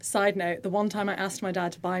Side note, the one time I asked my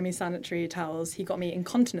dad to buy me sanitary towels, he got me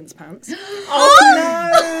incontinence pants. Oh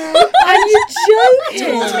no! And you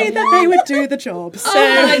told me that they would do the job. So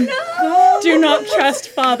do not trust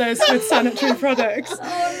fathers with sanitary products.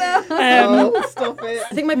 Oh no! Stop it.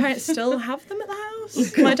 I think my parents still have them at the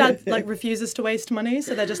house. My dad refuses to waste money,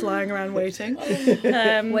 so they're just lying around waiting.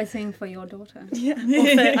 Waiting for your daughter. Yeah.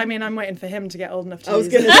 I'm waiting for him to get old enough to I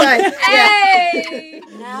was use going to say. Hey!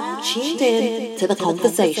 Now tuned in to the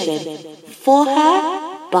conversation. For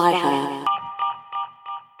her, by her.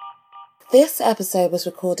 This episode was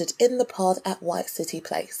recorded in the pod at White City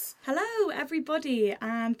Place. Hello everybody,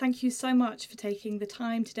 and thank you so much for taking the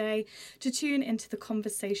time today to tune into the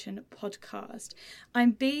Conversation podcast.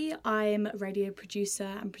 I'm Bea, I'm a radio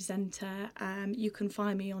producer and presenter. You can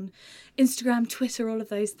find me on Instagram, Twitter, all of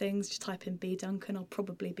those things. Just type in Bea Duncan, I'll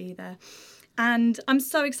probably be there. And I'm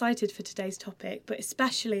so excited for today's topic, but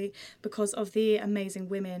especially because of the amazing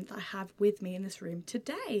women that I have with me in this room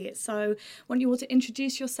today. So I want you all to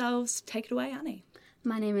introduce yourselves. Take it away, Annie.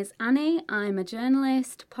 My name is Annie. I'm a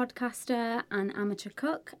journalist, podcaster and amateur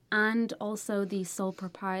cook, and also the sole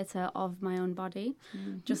proprietor of my own body.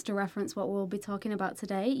 Mm-hmm. Just to reference what we'll be talking about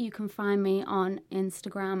today, you can find me on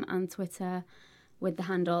Instagram and Twitter with the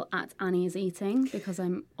handle @AnnieIsEating, because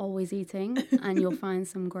I'm always eating, and you'll find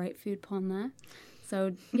some great food porn there.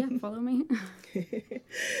 So, yeah, follow me.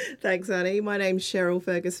 Thanks, Annie. My name's Cheryl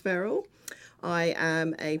Fergus-Ferrell. I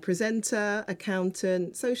am a presenter,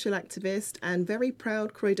 accountant, social activist, and very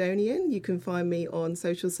proud Croydonian. You can find me on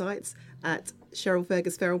social sites at Cheryl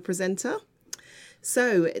Fergus-Ferrell Presenter.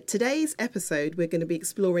 So, today's episode, we're going to be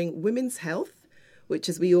exploring women's health, which,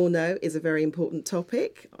 as we all know, is a very important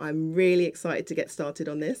topic. I'm really excited to get started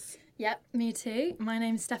on this. Yep, me too. My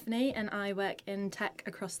name's Stephanie and I work in tech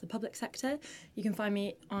across the public sector. You can find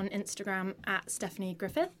me on Instagram at Stephanie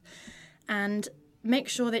Griffith. And make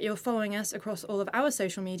sure that you're following us across all of our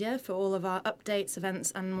social media for all of our updates,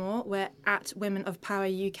 events and more. We're at Women of Power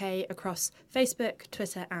UK across Facebook,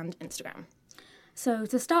 Twitter and Instagram. So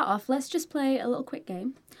to start off, let's just play a little quick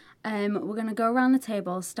game. We're going to go around the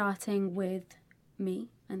table, starting with me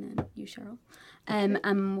and then you, Cheryl. And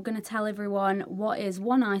we're going to tell everyone what is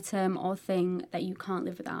one item or thing that you can't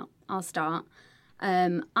live without. I'll start.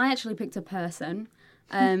 I actually picked a person.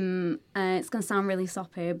 It's going to sound really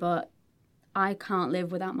soppy, but I can't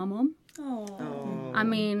live without my mum. Oh. I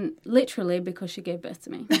mean, literally, because she gave birth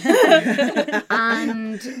to me.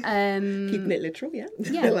 And keeping it literal, yeah.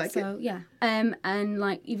 Yeah, I like so it. yeah. And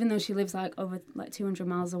like, even though she lives like over like 200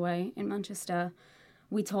 miles away in Manchester,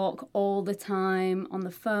 we talk all the time on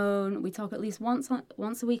the phone. We talk at least once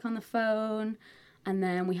a week on the phone. And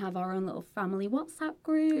then we have our own little family WhatsApp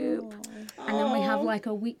group. Aww. And then we have like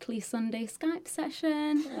a weekly Sunday Skype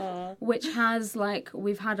session, which has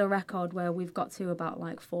we've had a record where we've got to about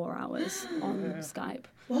like 4 hours on Skype.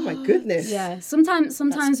 Oh my goodness. Yeah. Sometimes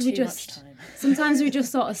we just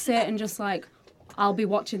sort of sit and just like, I'll be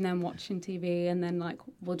watching TV, and then like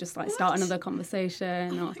we'll just like start another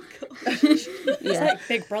conversation. Oh my gosh. Yeah. It's like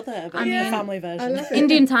Big Brother, but the family version.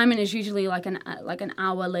 Indian timing is usually like an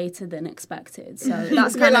hour later than expected, so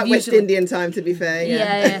that's kind of like West Indian time, to be fair.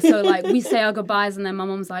 Yeah. So like we say our goodbyes, and then my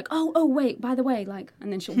mum's like, oh wait, by the way, like,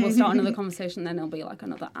 and then we'll start another conversation. Then it'll be like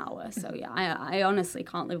another hour. So yeah, I honestly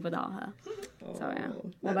can't live without her. So yeah.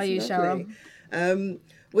 What about you, lovely. Cheryl?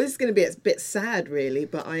 Well, this is going to be a bit sad, really,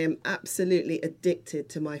 but I am absolutely addicted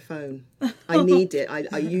to my phone. I need it.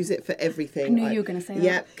 I use it for everything. I knew you were going to say that.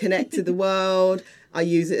 Yeah, connect to the world. I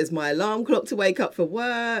use it as my alarm clock to wake up for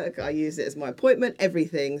work. I use it as my appointment,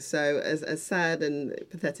 everything. So as sad and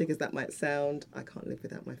pathetic as that might sound, I can't live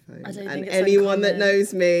without my phone. I don't and think it's anyone uncommon. that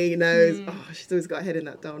knows me knows, she's always got her head in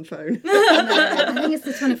that darn phone. I think it's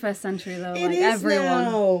the 21st century, though. It like is everyone.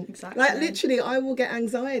 now. Exactly. Like, literally, I will get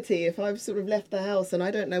anxiety if I've sort of left the house and I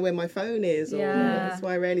don't know where my phone is. Yeah. That's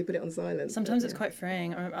why I rarely put it on silent. Sometimes it's quite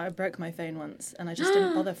freeing. I broke my phone once and I just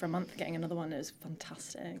didn't bother for a month getting another one. It was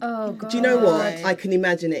fantastic. Oh god. Do you know what? Right. I can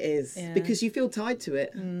imagine it is. Yeah. Because you feel tied to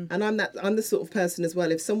it. And I'm the sort of person as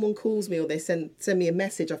well. If someone calls me or they send me a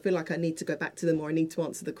message, I feel like I need to go back to them or I need to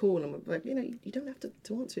answer the call. And I'm like, you don't have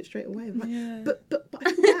to answer it straight away. I'm like, but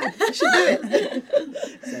I feel bad. I should do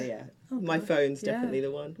it. So yeah, my phone's definitely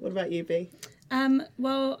the one. What about you, Bea?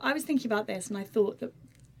 Well, I was thinking about this and I thought that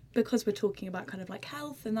because we're talking about kind of like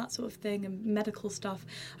health and that sort of thing and medical stuff,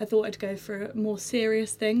 I thought I'd go for a more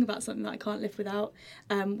serious thing about something that I can't live without,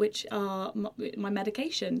 which are my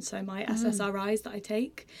medication. So my SSRIs that I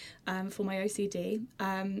take for my OCD.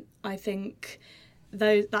 I think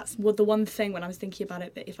that's what the one thing when I was thinking about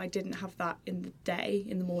it, that if I didn't have that in the day,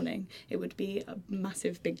 in the morning, it would be a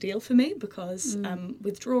massive big deal for me, because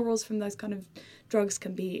withdrawals from those kind of drugs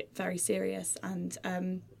can be very serious. And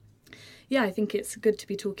I think it's good to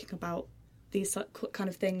be talking about these kind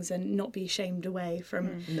of things and not be shamed away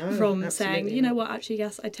from saying, you know what, actually,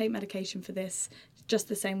 yes, I take medication for this, just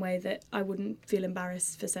the same way that I wouldn't feel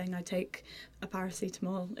embarrassed for saying I take a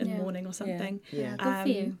paracetamol in the morning or something. Good for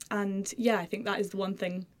you. And I think that is the one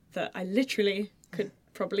thing that I literally could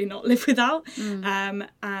probably not live without.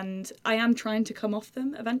 And I am trying to come off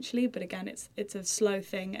them eventually, but again, it's a slow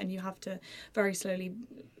thing, and you have to very slowly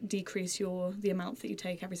decrease the amount that you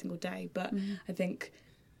take every single day. But I think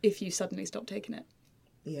if you suddenly stop taking it,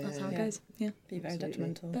 that's how it goes. Yeah, be very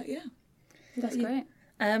detrimental. But That's great.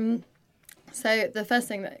 So the first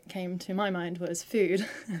thing that came to my mind was food.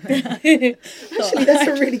 Actually, that's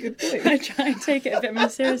a really good point. I try and take it a bit more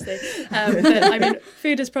seriously. But I mean,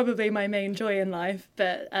 food is probably my main joy in life,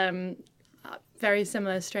 but very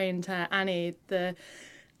similar strain to Annie. I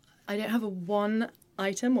don't have a one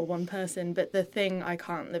item or one person, but the thing I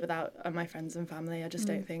can't live without are my friends and family. I just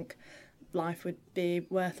don't think life would be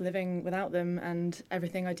worth living without them, and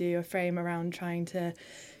everything I do I frame around trying to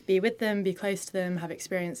be with them, be close to them, have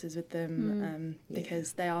experiences with them,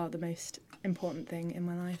 because they are the most important thing in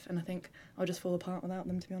my life, and I think I'll just fall apart without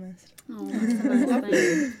them, to be honest. Oh, that's a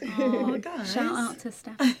nice thing. Oh, guys. Shout out to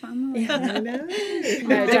Steph's family. I know.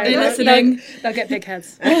 They're listening. They'll get big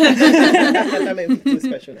heads. That makes me feel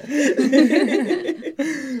special now.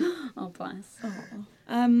 Oh, bless.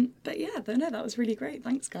 But that was really great.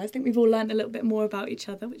 Thanks, guys. I think we've all learned a little bit more about each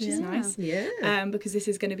other, which is nice. Yeah. Because this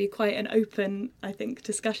is going to be quite an open, I think,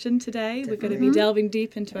 discussion today. Definitely. We're going to be delving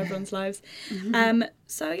deep into everyone's lives.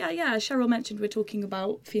 So as Cheryl mentioned, we're talking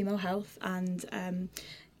about female health, and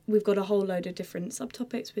we've got a whole load of different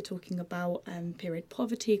subtopics. We're talking about period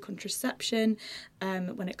poverty, contraception,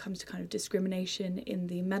 when it comes to kind of discrimination in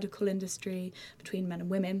the medical industry between men and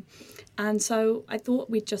women. And so I thought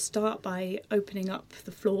we'd just start by opening up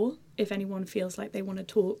the floor if anyone feels like they want to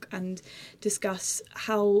talk and discuss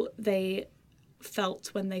how they felt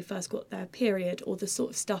when they first got their period, or the sort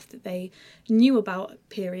of stuff that they knew about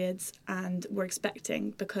periods and were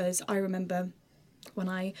expecting. Because I remember when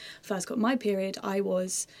I first got my period, I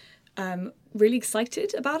was really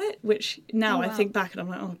excited about it, which now I think back and I'm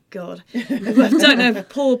like, oh God, I don't know,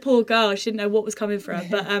 poor girl, she didn't know what was coming for her.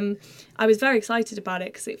 But I was very excited about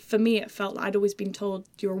it, because for me it felt like I'd always been told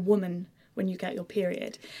you're a woman when you get your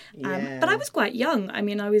period. But I was quite young. I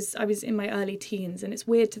mean, I was in my early teens, and it's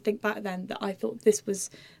weird to think back then that I thought this was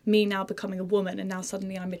me now becoming a woman, and now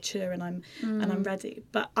suddenly I'm mature and I'm ready.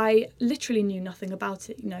 But I literally knew nothing about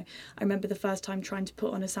it. I remember the first time trying to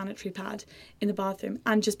put on a sanitary pad in the bathroom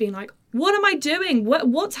and just being like, what am I doing?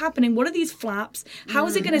 What's happening? What are these flaps? How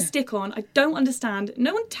is it going to stick on? I don't understand.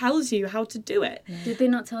 No one tells you how to do it. Did they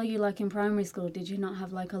not tell you, like in primary school, did you not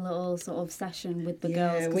have like a little sort of session with the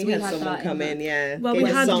girls? 'Cause we had someone come in, Well, give we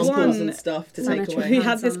us had samples one and stuff to take away. We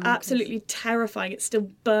had this absolutely terrifying, it's still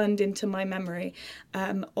burned into my memory,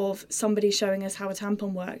 of somebody showing us how a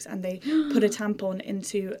tampon works, and they put a tampon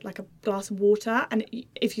into like a glass of water, and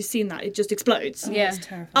if you've seen that, it just explodes. Yeah.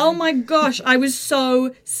 Oh my gosh, I was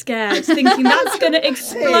so scared, thinking that's going to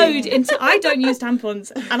explode into... I don't use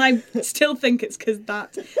tampons, and I still think it's because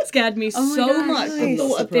that scared me so much. I The was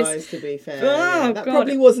thought of this... surprised, to be fair. Oh, That God.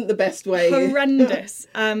 probably wasn't the best way. Horrendous.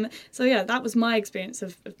 So that was my experience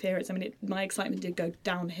of periods. I mean, my excitement did go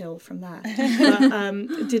downhill from there.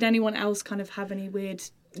 But did anyone else kind of have any weird...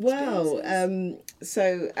 Well,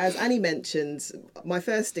 so as Annie mentioned, my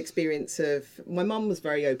first experience my mum was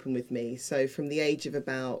very open with me. So from the age of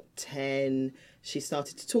about 10, she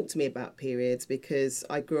started to talk to me about periods, because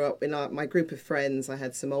I grew up in my group of friends. I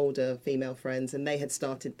had some older female friends, and they had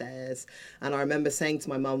started theirs. And I remember saying to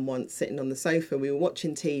my mum once, sitting on the sofa, we were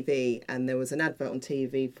watching TV, and there was an advert on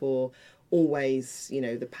TV for Always,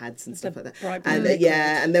 the pads and stuff like that. And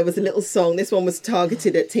and there was a little song. This one was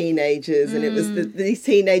targeted at teenagers, and it was these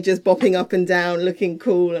teenagers bopping up and down, looking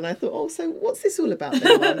cool. And I thought, oh, so what's this all about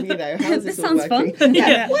then, Mum? How's this all sounds working? fun.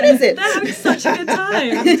 Yeah. What is it? They're having such a good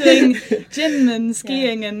time doing gym and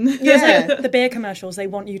skiing and... The beer commercials, they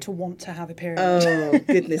want you to want to have a period. Oh,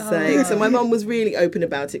 goodness sake. So my mum was really open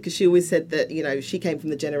about it, because she always said that, she came from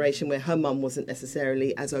the generation where her mum wasn't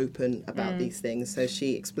necessarily as open about these things. So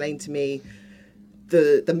she explained to me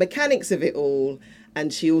the mechanics of it all,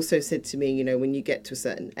 And she also said to me, when you get to a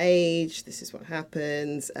certain age, this is what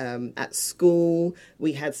happens. At school,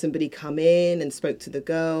 we had somebody come in and spoke to the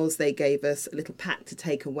girls. They gave us a little pack to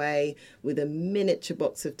take away with a miniature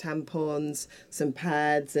box of tampons, some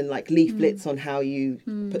pads, and like leaflets on how you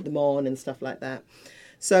put them on and stuff like that.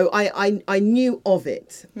 So I knew of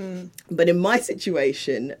it. But in my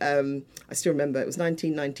situation, I still remember it was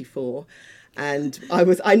 1994. And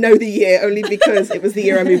I know the year only because it was the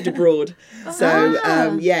year I moved abroad.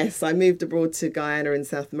 So, yes, I moved abroad to Guyana in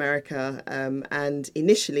South America. And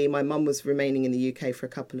initially, my mum was remaining in the UK for a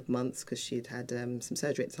couple of months because she'd had some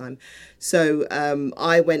surgery at the time. So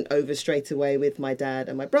I went over straight away with my dad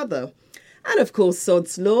and my brother. And of course,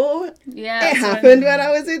 sod's law. Yeah, it happened when I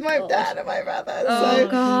was with my dad and my brother. So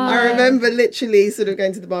I remember literally sort of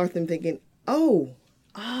going to the bathroom thinking,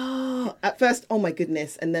 at first, oh my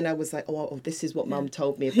goodness. And then I was like, this is what mum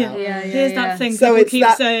told me about. Here's that thing so people it's keep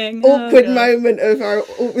that saying. awkward moment of, I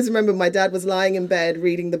always remember my dad was lying in bed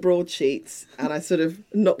reading the broadsheets and I sort of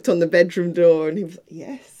knocked on the bedroom door and he was like,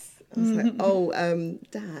 yes. I was like,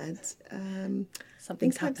 Dad,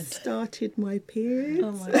 Something's I've happened. Started my period.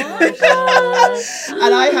 Oh my gosh.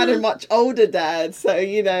 And I had a much older dad. So,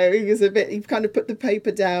 he was he kind of put the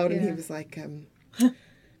paper down and he was like,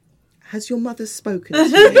 has your mother spoken to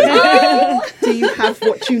you? Do you have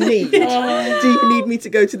what you need? Do you need me to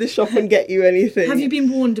go to the shop and get you anything? Have you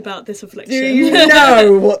been warned about this affliction? Do you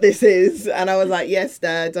know what this is? And I was like, yes,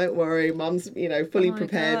 Dad, don't worry. Mum's, fully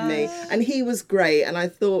prepared me. And he was great. And I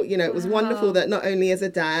thought, it was wonderful that not only as a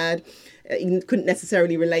dad, he couldn't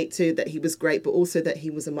necessarily relate to that he was great, but also that he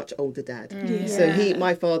was a much older dad. So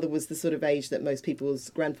my father was the sort of age that most people's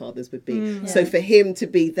grandfathers would be. So for him to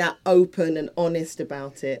be that open and honest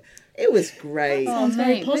about it, it was great. That sounds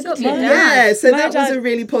very positive. Yeah, so that was a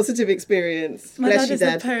really positive experience. My Bless dad you, is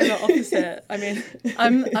Dad. the polar opposite. I mean,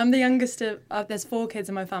 I'm the youngest of, there's 4 kids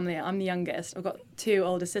in my family. I'm the youngest. I've got 2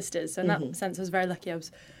 older sisters. So in that sense, I was very lucky. I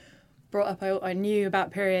was brought up, I knew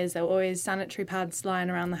about periods. There were always sanitary pads lying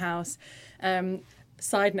around the house.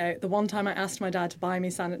 Side note, the one time I asked my dad to buy me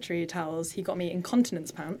sanitary towels, he got me incontinence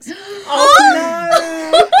pants. Oh,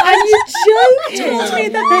 no! And you told me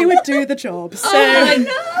that they would do the job. So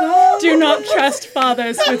do not trust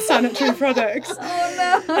fathers with sanitary products.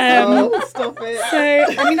 Stop it. So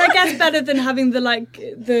I mean, I guess better than having were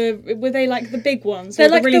they like the big ones? they're or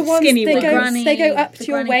like the really the ones skinny they ones? they go up to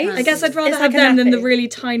your waist. pants. I guess I'd rather It's have like a them than the nappy. really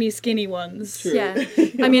tiny skinny ones. True. Yeah.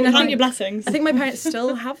 I mean, I Count your think, blessings. I think my parents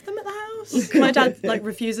still have them at the house. My dad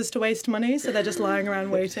refuses to waste money, so they're just lying around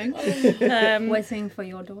waiting. Waiting for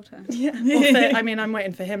your daughter. Yeah. I'm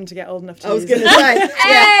waiting for him to get old enough to I was use going to say,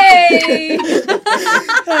 Hey!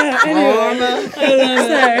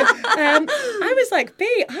 I was like,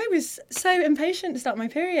 I was so impatient to start my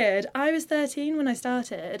period. I was 13 when I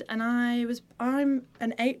started, and I'm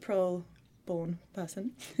an April born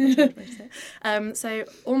person. So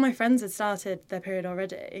all my friends had started their period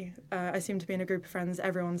already. I seemed to be in a group of friends.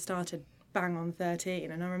 Everyone started bang on 13,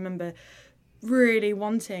 and I remember really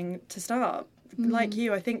wanting to start. Like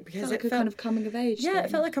you, I think, because It felt kind of coming of age. yeah, thing. it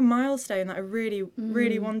felt like a milestone that I really,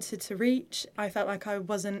 really wanted to reach. I felt like I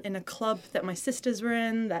wasn't in a club that my sisters were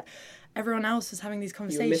in, that everyone else was having these you were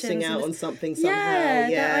conversations. missing out and on something somehow.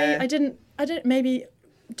 that I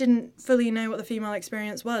didn't fully know what the female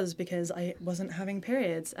experience was because I wasn't having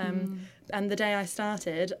periods. And the day I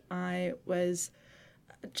started, I was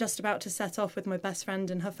just about to set off with my best friend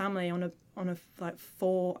and her family on a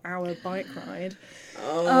 4-hour bike ride.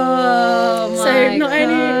 Oh, So not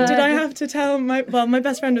only did I have to tell my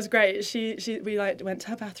best friend was great. We went to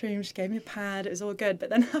her bathroom. She gave me a pad. It was all good.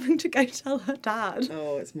 But then having to go tell her dad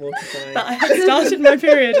Oh, it's mortifying. that I had started my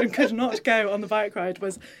period and could not go on the bike ride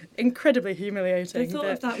was incredibly humiliating. The thought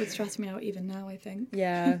of that would stress me out even now, I think.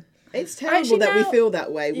 Yeah. It's terrible Actually, that we now- feel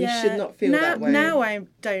that way. We should not feel that way. Now I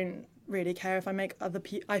don't really care if I make other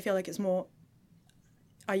people. I feel like it's more.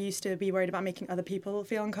 I used to be worried about making other people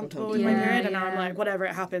feel uncomfortable with my Yeah, period, and now I'm yeah. like, whatever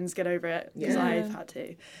it happens, get over it because Yeah. I've had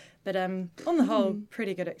to. But on the whole,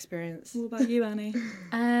 pretty good experience. What about you, Annie?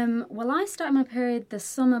 Well, I started my period the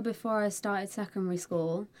summer before I started secondary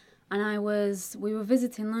school, and we were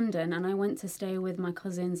visiting London, and I went to stay with my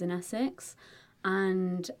cousins in Essex,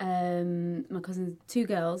 and my cousins, 2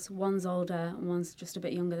 girls, one's older and one's just a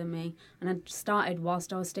bit younger than me, and I started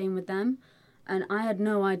whilst I was staying with them. And I had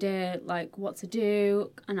no idea, what to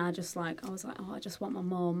do. And I was like, I just want my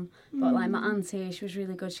mum. But, my auntie, she was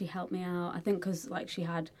really good. She helped me out. I think because, she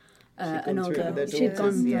had an gone through it older... with her She'd gone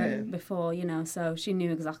daughters, through yeah. it before, so she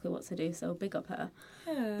knew exactly what to do. So, big up her.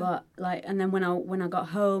 Yeah. But, and then when I got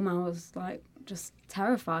home, I was, just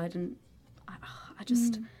terrified. And I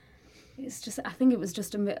just... it's just, I think it was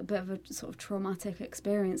just a bit of a sort of traumatic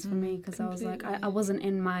experience for me, because I was like, I wasn't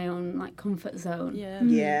in my own like comfort zone.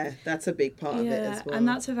 Yeah, that's a big part of it as well. And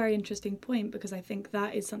that's a very interesting point, because I think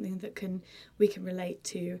that is something that we can relate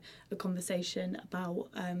to a conversation about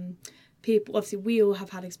people. Obviously, we all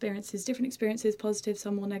have had experiences, different experiences, positive,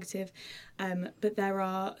 some more negative, but there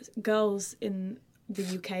are girls in the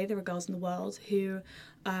UK, there are girls in the world who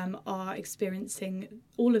are experiencing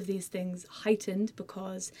all of these things heightened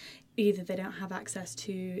because either they don't have access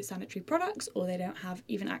to sanitary products or they don't have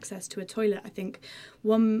even access to a toilet. I think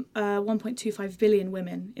 1.25 billion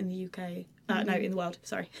women in the UK, no, in the world,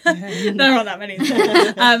 sorry, there aren't that many,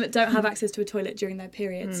 don't have access to a toilet during their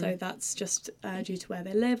period. So that's just due to where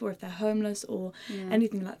they live, or if they're homeless, or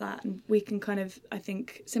anything like that. And we can kind of, I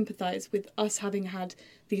think, sympathise with us having had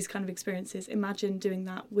these kind of experiences. Imagine doing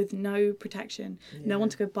that with no protection, no one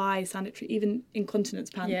to go buy sanitary, even incontinence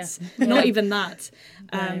pants, not even that.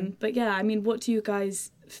 But yeah, I mean, what do you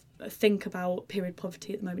guys think about period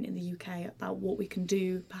poverty at the moment in the UK, about what we can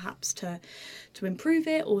do perhaps to improve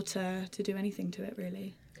it, or to do anything to it,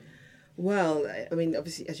 really? Well, I mean,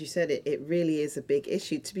 obviously, as you said, it really is a big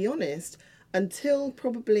issue. To be honest, until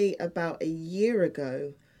probably about a year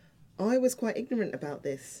ago, I was quite ignorant about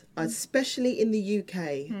this, especially in the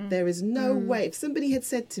UK. There is no way. If somebody had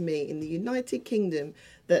said to me in the United Kingdom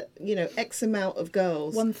that, you know, X amount of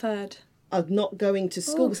girls... 1/3. Are not going to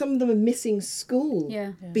school. Some of them are missing school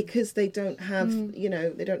because they don't have, you know,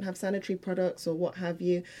 they don't have sanitary products or what have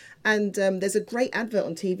you. And there's a great advert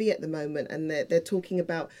on TV at the moment, and they're talking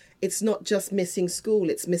about it's not just missing school,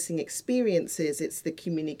 it's missing experiences, it's the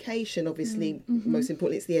communication, obviously, most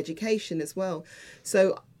importantly, it's the education as well.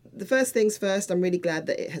 So the first things first, I'm really glad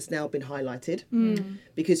that it has now been highlighted,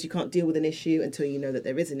 because you can't deal with an issue until you know that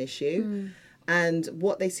there is an issue. And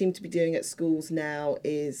what they seem to be doing at schools now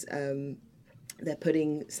is they're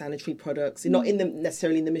putting sanitary products, not in them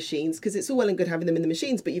necessarily in the machines, because it's all well and good having them in the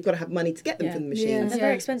machines, but you've got to have money to get them from the machines. They're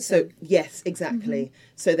very expensive. So yes, exactly.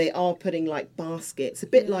 So they are putting like baskets, a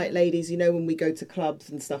bit like, ladies, you know, when we go to clubs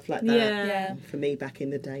and stuff like that. For me back in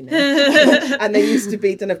the day now. And they used to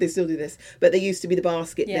be, don't know if they still do this, but there used to be the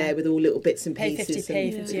basket there with all little bits and pieces. Pay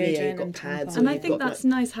 50p for deodorant, you've got pads. And I think that's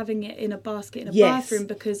nice, having it in a basket in a bathroom,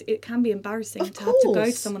 because it can be embarrassing to have to go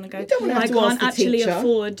to someone and go, I can't actually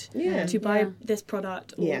afford to buy this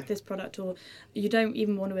product or this product, or you don't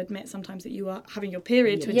even want to admit sometimes that you are having your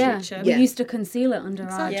period to a teacher. We used to conceal it under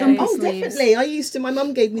our jumper sleeves. Definitely. My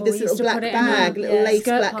mum gave me this little black bag, little lace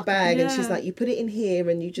black bag, and she's like, you put it in here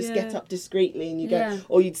and you just get up discreetly and you go,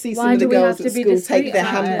 or you'd see some of the girls at school take their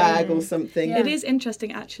handbag or something. It is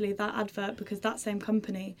interesting, actually, that advert, because that same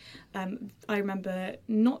company, I remember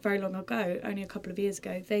not very long ago, only a couple of years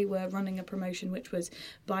ago, they were running a promotion which was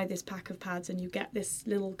buy this pack of pads and you get this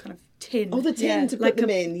little kind of tin. Oh, the tin to put them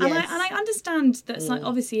in, yes. And I understand that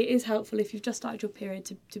obviously it is helpful if you've just started your period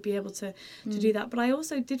to be able to do that. But I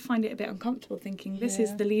also did find it a bit uncomfortable, thinking this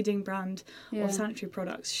is the leading brand of sanitary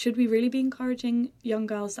products. Should we really be encouraging young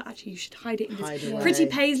girls that actually you should hide it in this pretty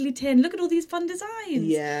paisley tin? Look at all these fun designs.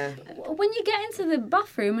 Yeah. When you get into the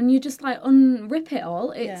bathroom and you just like unrip it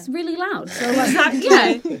all, it's really loud. So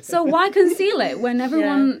like, so why conceal it when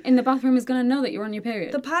everyone in the bathroom is going to know that you're on your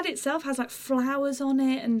period? The pad itself has like flowers on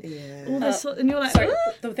it and all this sort, and you're like,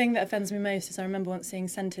 the thing that offends me most is I remember once seeing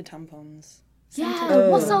scented tampons.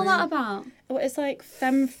 What's all that about? Well, it's like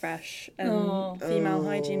femme fresh and female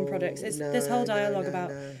hygiene products. It's this whole dialogue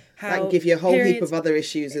about how that can give you a whole heap of other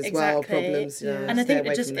issues as well, problems. And I think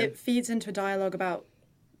it feeds into a dialogue about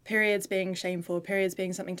periods being shameful, periods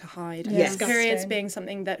being something to hide, periods being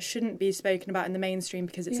something that shouldn't be spoken about in the mainstream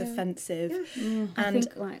because it's offensive. And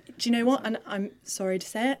do you know what? And I'm sorry to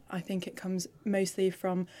say it, I think it comes mostly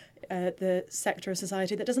from the sector of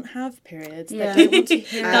society that doesn't have periods. That don't want to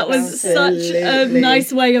hear that was such a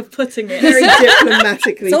nice way of putting it. Very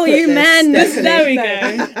diplomatically. It's all you men. There we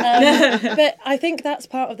go. But I think that's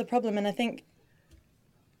part of the problem, and I think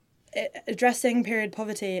addressing period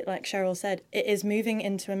poverty, like Cheryl said, it is moving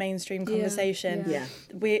into a mainstream conversation.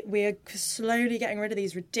 We are slowly getting rid of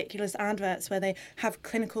these ridiculous adverts where they have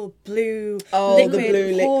clinical blue liquid, the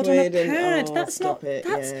blue poured on a liquid pad. and That's not it.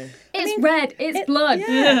 It's red. It's blood.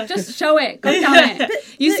 Just show it. God damn it.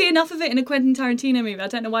 You see enough of it in a Quentin Tarantino movie. I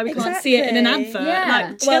don't know why we can't see it in an advert.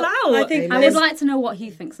 Like, chill out. I would like to know what he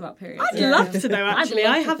thinks about periods. I'd love to know, actually.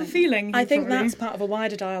 I have a feeling. I think that's part of a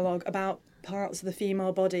wider dialogue about parts of the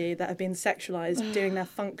female body that have been sexualised doing their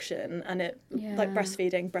function, and it like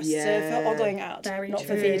breastfeeding, breasts are for ogling out, not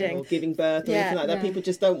for feeding, or giving birth or anything like that. People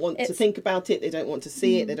just don't want to think about it, they don't want to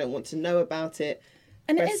see it, they don't want to know about it.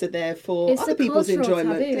 And breasts are there for it's other a people's cultural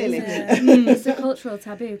enjoyment, taboo, clearly. isn't it? It's a cultural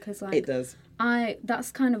taboo because, like, It does.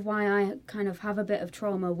 that's kind of why I kind of have a bit of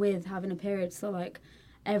trauma with having a period. So, like,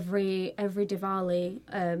 every Diwali,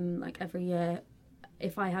 like every year,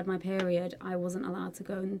 if I had my period, I wasn't allowed to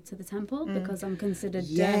go into the temple because I'm considered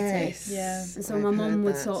dirty. Yeah. And so I've my mum heard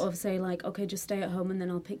would that. sort of say, like, okay, just stay at home and then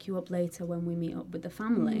I'll pick you up later when we meet up with the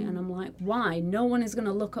family. And I'm like, why? No one is going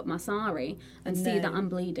to look up my sari and see that I'm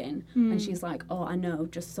bleeding. And she's like, oh, I know,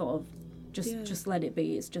 just sort of, just let it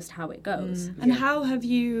be. It's just how it goes. And how have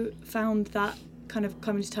you found that, kind of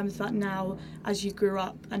coming to terms with that now as you grew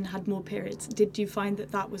up and had more periods? Did you find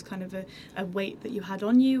that was kind of a weight that you had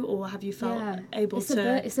on you, or have you felt able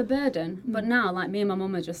to... It's a burden. But now, like, me and my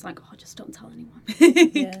mum are just like, oh, just don't tell anyone.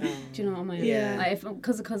 Yeah. Do you know what I mean? Yeah. Like,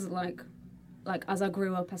 because like as I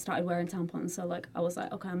grew up, I started wearing tampons. So, like, I was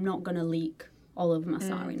like, okay, I'm not going to leak all over my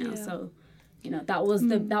sari now. Yeah. So, you know, that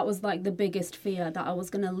was like the biggest fear, that I was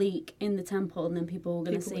going to leak in the temple and then people were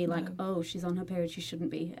going to see, like, oh, she's on her period, she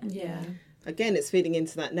shouldn't be here. Yeah. Again, it's feeding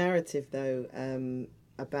into that narrative, though,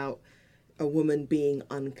 about a woman being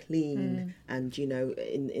unclean. And, you know,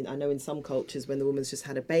 I know in some cultures when the woman's just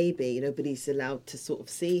had a baby, nobody's allowed to sort of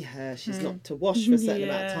see her. She's not to wash for a certain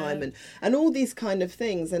amount of time, and all these kind of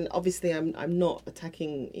things. And obviously I'm not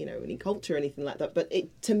attacking, you know, any culture or anything like that. But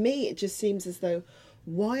to me, it just seems as though,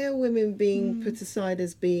 why are women being put aside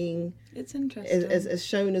as being... It's interesting. As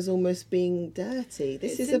shown as almost being dirty?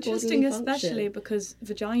 This is a bodily interesting, function. especially because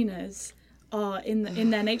vaginas are in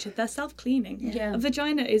their nature, they're self-cleaning. Yeah. A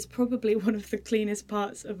vagina is probably one of the cleanest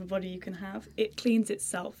parts of a body you can have. It cleans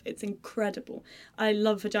itself. It's incredible. I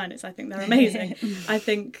love vaginas. I think they're amazing. I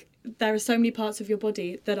think there are so many parts of your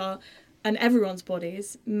body that are, and everyone's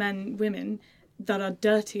bodies, men, women, that are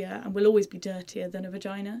dirtier and will always be dirtier than a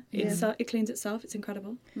vagina. It cleans itself. It's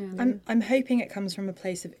incredible. I'm hoping it comes from a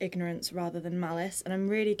place of ignorance rather than malice, and I'm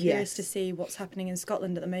really curious Yes. to see what's happening in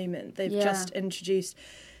Scotland at the moment. They've Yeah. just introduced,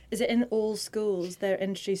 is it in all schools, they're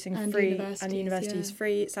introducing And free universities, and universities yeah.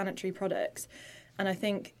 free sanitary products, and I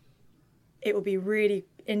think it will be really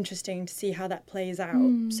interesting to see how that plays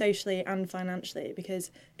out socially and financially,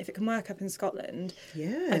 because if it can work up in Scotland,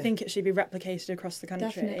 I think it should be replicated across the country.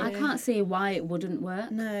 Definitely. I can't see why it wouldn't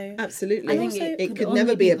work. No. Absolutely. I think it could could only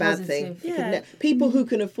never be be a bad positive. thing. It Yeah. could people who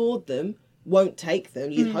can afford them won't take them.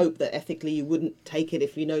 You'd hope that ethically you wouldn't take it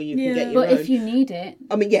if you know you can get your But own. if you need it,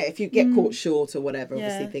 I mean, if you get caught short or whatever,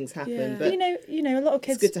 obviously Yeah. things happen. Yeah. But You know, a lot of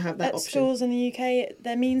kids good to have that at option. schools in the UK,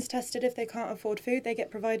 they're means tested. If they can't afford food, they get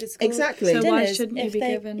provided school Exactly. So why dinners. shouldn't you If be they-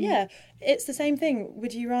 given... Yeah, it's the same thing.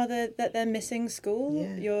 Would you rather that they're missing school?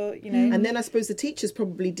 Yeah. You know. and then I suppose the teachers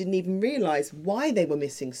probably didn't even realise why they were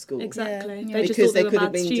missing school. Exactly. Yeah. They just Because thought they they were could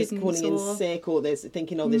have bad been just students calling in or... sick, or there's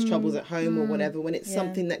thinking, oh, there's troubles at home or whatever, when it's Yeah.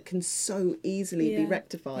 something that can so easily be Yeah.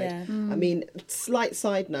 rectified. Yeah. I mean, slight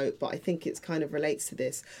side note, but I think it's kind of relates to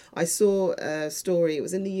this. I saw a story, it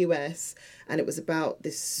was in the US, and it was about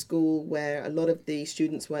this school where a lot of the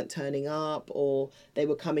students weren't turning up, or they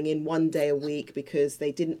were coming in one day a week because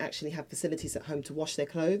they didn't actually have facilities at home to wash their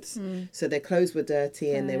clothes. So their clothes were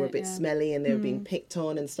dirty and they were a bit smelly and they were being picked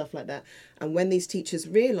on and stuff like that. And when these teachers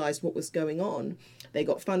realised what was going on, they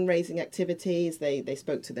got fundraising activities, they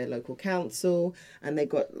spoke to their local council, and they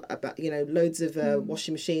got about, you know, loads of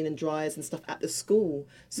washing machine and dryers and stuff at the school.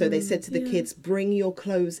 So they said to the kids, bring your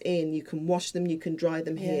clothes in, you can wash them, you can dry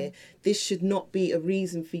them here. This should not be a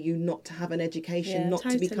reason for you not to have an education, Yeah, not to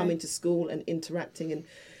be totally. coming to school and interacting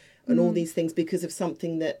and all these things because of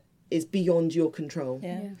something that is beyond your control.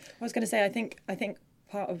 Yeah. I was going to say, I think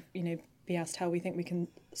part of, you know, be asked how we think we can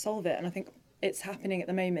solve it, and I think it's happening at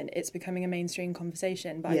the moment. It's becoming a mainstream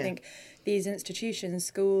conversation, but I think these institutions,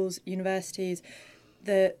 schools, universities,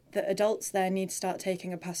 the adults there need to start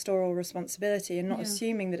taking a pastoral responsibility and not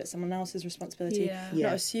assuming that it's someone else's responsibility,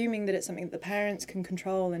 not assuming that it's something that the parents can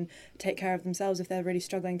control and take care of themselves if they're really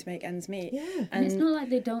struggling to make ends meet. Yeah. and it's not like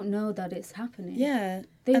they don't know that it's happening. Yeah.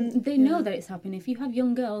 They know that it's happening. If you have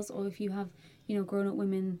young girls, or if you have, you know, grown-up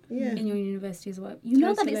women Yeah. in your universities or whatever, you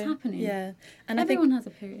know that it's happening. Yeah. And Everyone I has a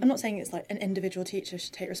think, period. I'm not saying it's like an individual teacher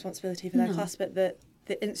should take responsibility for their class, but the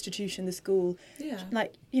institution, the school,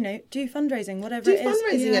 like, you know, do fundraising, whatever Do it is.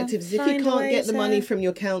 fundraising activities. If you Find a can't way get the to- money from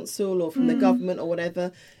your council or from the government or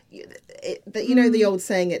whatever, you know the old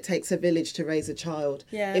saying, it takes a village to raise a child.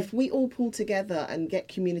 Yeah. If we all pull together and get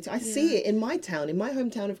community, I see it in my town, in my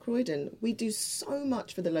hometown of Croydon. We do so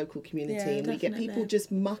much for the local community, Yeah, and we get definitely. people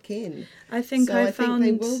just muck in. I think so I found...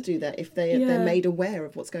 think they will do that if they're Yeah. made aware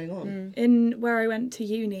of what's going on. In where I went to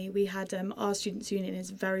uni, we had our students' union is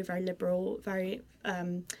very, very liberal, very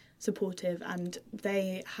supportive, and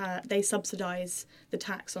they subsidise the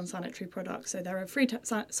tax on sanitary products. So there are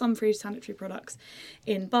some free sanitary products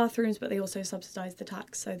in bathrooms, but they also subsidise the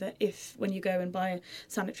tax, so that when you go and buy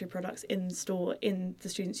sanitary products in store in the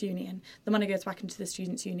Students' Union, the money goes back into the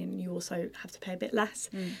Students' Union, and you also have to pay a bit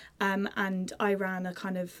less. And I ran a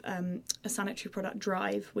kind of a sanitary product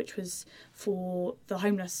drive, which was for the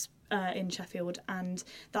homeless in Sheffield, and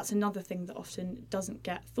that's another thing that often doesn't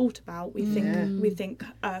get thought about. We think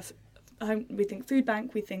food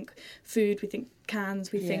bank, we think food, we think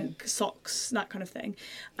cans, we think socks, that kind of thing.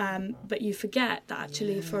 But you forget that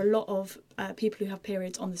actually for a lot of people who have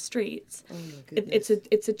periods on the streets,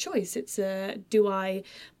 it's a choice. It's do I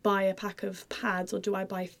buy a pack of pads, or do I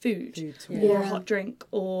buy food or a hot drink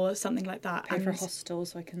or something like that? Pay for a hostel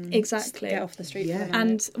so I can get off the street. Yeah.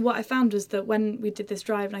 And what I found was that when we did this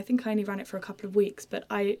drive, and I think I only ran it for a couple of weeks, but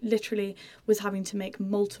I literally was having to make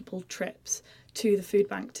multiple trips to the food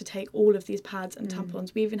bank to take all of these pads and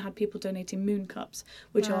tampons. We even had people donating moon cups,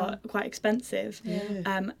 which are quite expensive.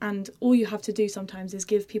 And all you have to do sometimes is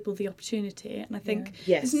give people the opportunity. And I think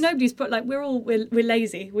nobody's put, like, we're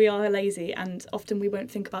lazy. We are lazy, and often we won't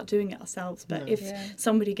think about doing it ourselves. But if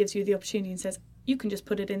somebody gives you the opportunity and says, you can just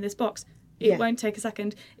put it in this box, it won't take a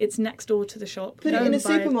second. It's next door to the shop. Put it in a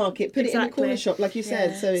supermarket. Put it in a corner shop, like you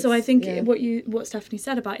said. So I think what Stephanie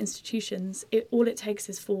said about institutions, all it takes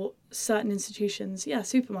is for certain institutions,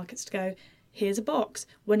 supermarkets, to go, here's a box.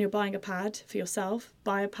 When you're buying a pad for yourself,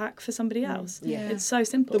 buy a pack for somebody else. It's so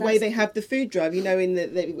simple. The way they have the food drive, in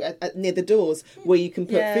near the doors where you can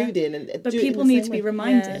put food in, but people need to be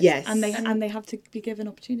reminded. Yes, and they have to be given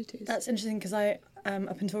opportunities. That's interesting, because I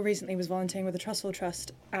up until recently was volunteering with the Trustful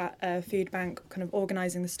Trust at a food bank, kind of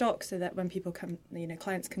organising the stock so that when people come,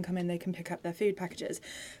 clients can come in, they can pick up their food packages.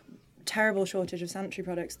 Terrible shortage of sanitary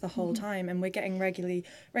products the whole time, and we're getting regular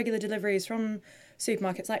deliveries from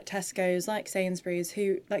supermarkets like Tesco's, like Sainsbury's,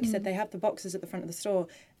 who, like you said, they have the boxes at the front of the store,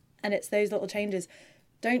 and it's those little changes.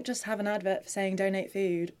 Don't just have an advert for saying donate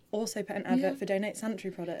food, also put an advert for donate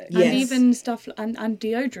sanitary products. And even stuff, and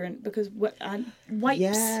deodorant, because and wipes,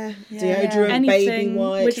 deodorant, anything baby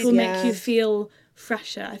wipes, which will make you feel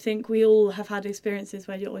fresher. I think we all have had experiences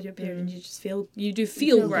where you're on your period and you do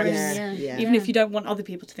feel gross. Even if you don't want other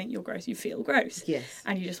people to think you're gross, you feel gross. Yes.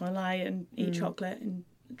 And you just want to lie and eat chocolate and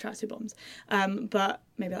tracksuit bottoms. But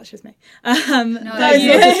maybe that's just me.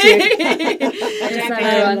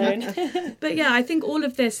 But yeah, I think all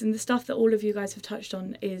of this and the stuff that all of you guys have touched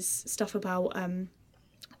on is stuff about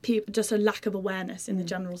just a lack of awareness in the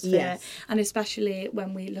general sphere, and especially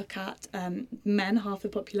when we look at men, half the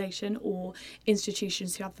population, or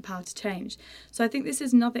institutions who have the power to change. So I think this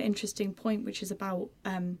is another interesting point, which is about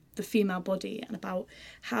the female body, and about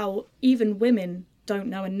how even women don't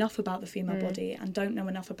know enough about the female body and don't know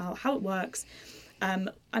enough about how it works.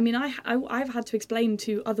 I mean, I've had to explain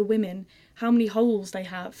to other women how many holes they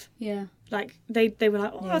have. Yeah. Like, they were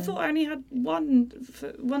like, I thought I only had one for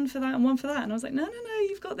that and one for that. And I was like, no,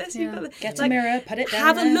 you've got this, you've got that. Get a mirror, put it down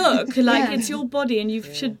Have there. a look. Like, it's your body, and you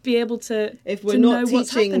should be able to know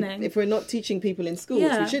what's happening. If we're not teaching people in school,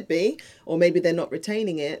 which we should be, or maybe they're not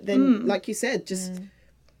retaining it, then, like you said, just...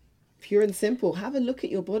 pure and simple, have a look at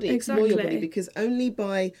your body, explore your body, because only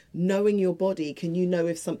by knowing your body can you know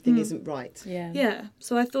if something isn't right.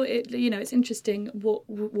 So I thought it's interesting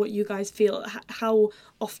what you guys feel. How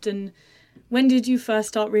often, when did you first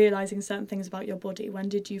start realising certain things about your body? When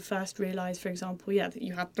did you first realise, for example, that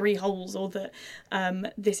you had 3 holes, or that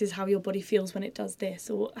this is how your body feels when it does this?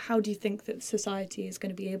 Or how do you think that society is going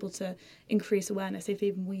to be able to increase awareness if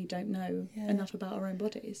even we don't know enough about our own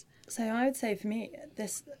bodies? So I would say for me,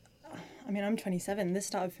 I'm 27. This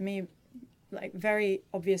started for me, like, very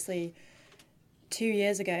obviously 2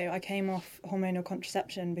 years ago. I came off hormonal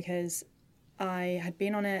contraception because I had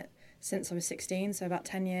been on it since I was 16, so about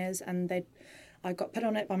 10 years, and I got put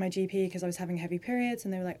on it by my GP because I was having heavy periods,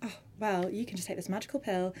 and they were like, oh, well, you can just take this magical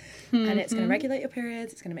pill and it's going to regulate your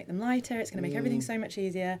periods, it's going to make them lighter, it's going to make everything so much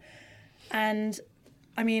easier. And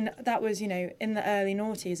I mean, that was, in the early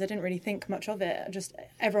noughties. I didn't really think much of it. Just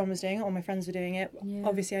everyone was doing it. All my friends were doing it. Yeah.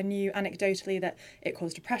 Obviously, I knew anecdotally that it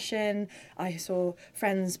caused depression. I saw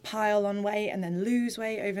friends pile on weight and then lose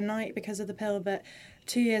weight overnight because of the pill. But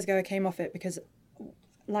 2 years ago, I came off it because,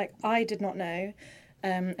 I did not know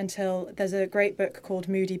until there's a great book called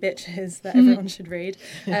Moody Bitches that everyone should read,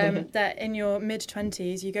 that in your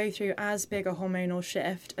mid-20s you go through as big a hormonal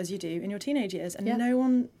shift as you do in your teenage years, and no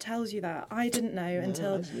one tells you that. I didn't know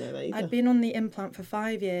until I'd been on the implant for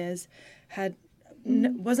 5 years,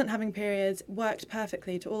 wasn't having periods, worked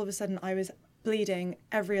perfectly, to all of a sudden I was bleeding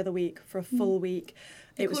every other week for a full week.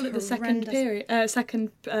 They It call was it the second horrendous. period,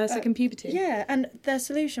 second puberty. Yeah, and their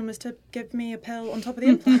solution was to give me a pill on top of the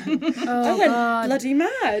implant. I went bloody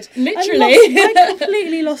mad. Literally. I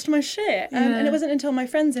completely lost my shit. And it wasn't until my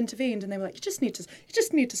friends intervened and they were like, you just need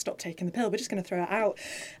to stop taking the pill. We're just going to throw it out.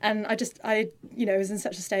 And I was in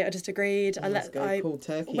such a state. I just agreed. I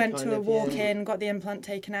went to a walk-in, got the implant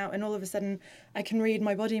taken out, and all of a sudden I can read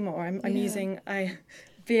my body more. I'm using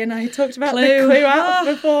B and I talked about the Clue app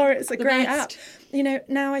before. It's a great app. You know,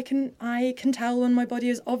 now I can tell when my body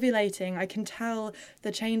is ovulating. I can tell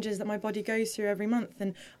the changes that my body goes through every month.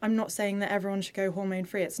 And I'm not saying that everyone should go hormone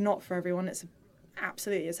free. It's not for everyone. It's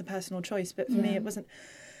a personal choice. But for me, it wasn't.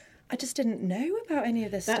 I just didn't know about any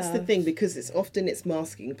of this stuff. That's the thing, because it's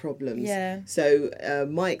masking problems. Yeah. So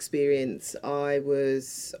my experience, I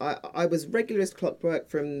was regular as clockwork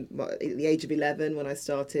from the age of 11 when I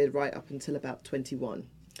started, right up until about 21.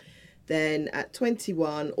 Then at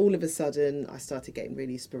 21, all of a sudden, I started getting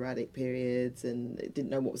really sporadic periods and didn't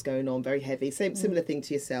know what was going on, very heavy. Similar thing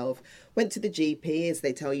to yourself. Went to the GP, as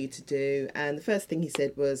they tell you to do. And the first thing he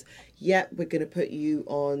said was, we're going to put you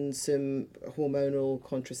on some hormonal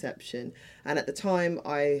contraception. And at the time,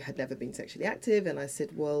 I had never been sexually active. And I said,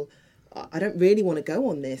 well, I don't really want to go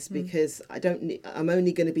on this because I'm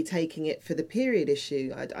only going to be taking it for the period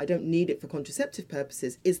issue. I don't need it for contraceptive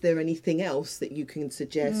purposes. Is there anything else that you can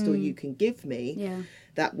suggest or you can give me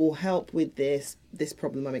that will help with this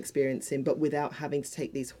problem I'm experiencing, but without having to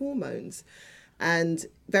take these hormones? And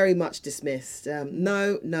very much dismissed.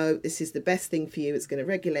 No, this is the best thing for you. It's going to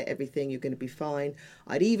regulate everything. You're going to be fine.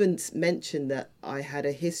 I'd even mentioned that I had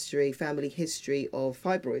a family history of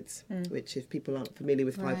fibroids, which if people aren't familiar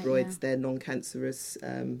with fibroids, they're non-cancerous,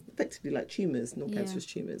 effectively like tumours, non-cancerous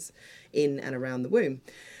tumours in and around the womb.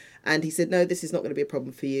 And he said, no, this is not going to be a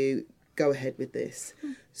problem for you. Go ahead with this.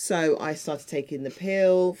 So I started taking the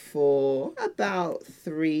pill for about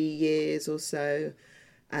 3 years or so.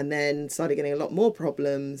 And then started getting a lot more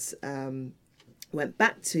problems, went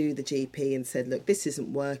back to the GP and said, look, this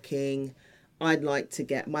isn't working. I'd like to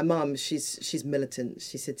get... My mum, she's militant.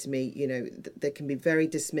 She said to me, you know, they can be very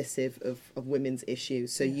dismissive of women's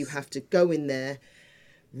issues. So you have to go in there,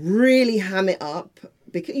 really ham it up.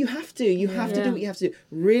 Because you have to do what you have to do.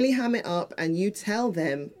 Really ham it up, and you tell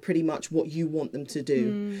them pretty much what you want them to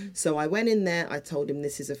do. So I went in there, I told him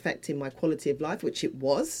this is affecting my quality of life, which it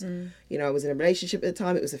was. You know, I was in a relationship at the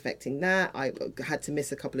time, it was affecting that. I had to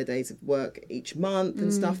miss a couple of days of work each month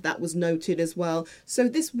and stuff. That was noted as well. So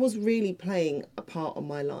this was really playing a part of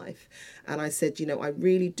my life. And I said, you know, I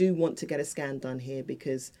really do want to get a scan done here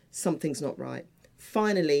because something's not right.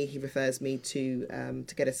 Finally, he refers me to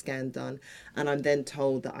get a scan done, and I'm then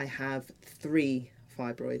told that I have 3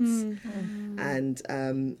 fibroids. And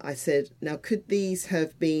I said, now, could this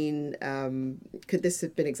have been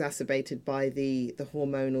exacerbated by the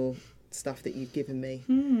hormonal stuff that you've given me?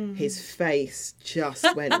 His face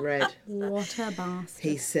just went red. What a bastard.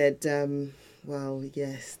 He said, well,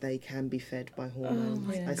 yes, they can be fed by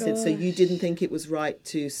hormones. I said, so you didn't think it was right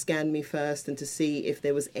to scan me first and to see if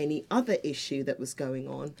there was any other issue that was going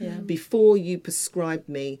on before you prescribed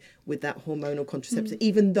me with that hormonal contraceptive,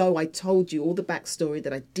 even though I told you all the backstory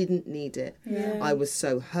that I didn't need it. I was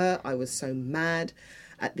so hurt. I was so mad.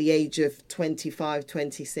 At the age of 25,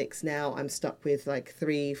 26 now, I'm stuck with like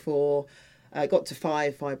 3, 4... I got to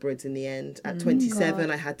 5 fibroids in the end. At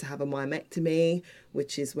 27, I had to have a myomectomy,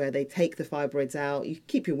 which is where they take the fibroids out. You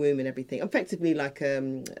keep your womb and everything. Effectively like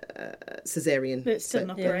a cesarean. But it's still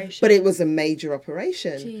an operation. But it was a major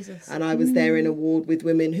operation. Jesus. And I was there in a ward with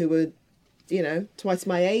women who were, you know, twice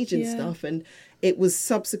my age and stuff. And it was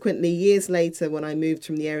subsequently years later when I moved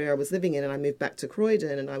from the area I was living in and I moved back to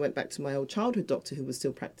Croydon and I went back to my old childhood doctor who was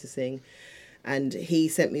still practicing. And he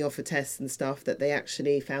sent me off for tests and stuff that they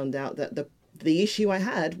actually found out that the issue I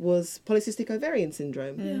had was polycystic ovarian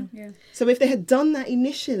syndrome. So if they had done that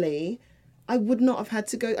initially, I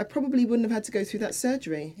probably wouldn't have had to go through that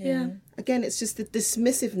surgery. Again, it's just the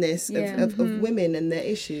dismissiveness of women and their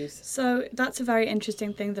issues. So that's a very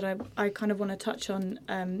interesting thing that I kind of want to touch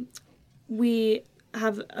on. We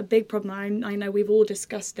have a big problem. I know we've all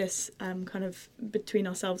discussed this kind of between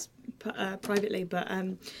ourselves privately, but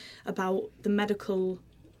about the medical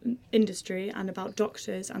industry and about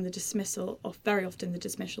doctors and the dismissal of very often the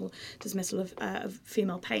dismissal of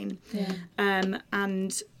female pain.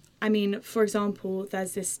 And I mean, for example,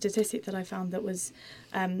 there's this statistic that I found that was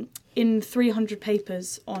in 300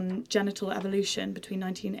 papers on genital evolution between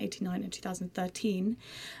 1989 and 2013,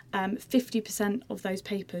 50% of those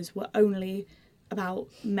papers were only about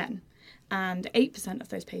men. And 8% of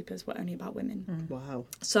those papers were only about women. Wow.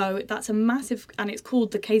 So that's a massive, and it's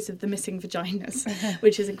called the case of the missing vaginas,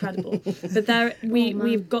 which is incredible. But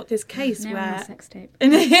we've got this case Now where I'm a sex tape.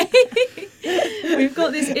 we've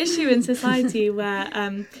got this issue in society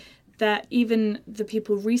where that even the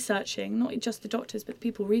people researching, not just the doctors, but the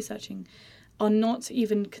people researching, are not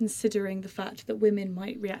even considering the fact that women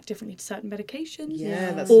might react differently to certain medications.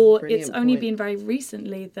 Yeah, that's or a brilliant it's only point. been very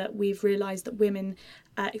recently that we've realised that women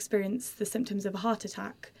experience the symptoms of a heart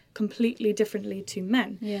attack completely differently to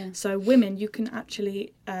men. Yeah. So women, you can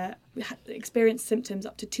actually experience symptoms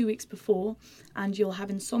up to 2 weeks before, and you'll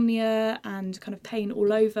have insomnia and kind of pain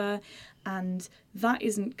all over, and that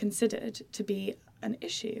isn't considered to be an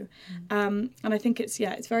issue. And I think it's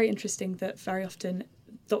very interesting that very often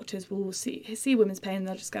doctors will see women's pain and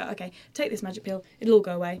they'll just go, okay, take this magic pill, it'll all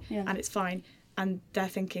go away, and it's fine. And they're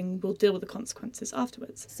thinking we'll deal with the consequences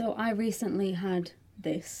afterwards. So I recently had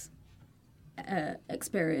this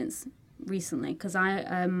experience because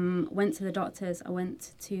I went to the doctors, I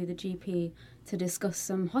went to the GP to discuss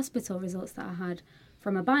some hospital results that I had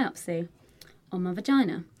from a biopsy on my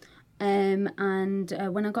vagina. And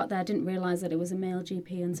when I got there, I didn't realise that it was a male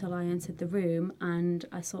GP until I entered the room, and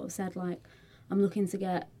I sort of said, like, I'm looking to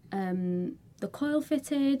get the coil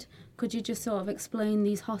fitted. Could you just sort of explain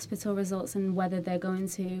these hospital results and whether they're going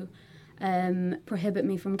to prohibit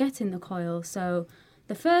me from getting the coil? So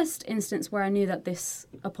the first instance where I knew that this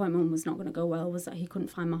appointment was not going to go well was that he couldn't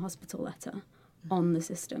find my hospital letter on the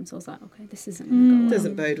system. So I was like, okay, this isn't going to go well.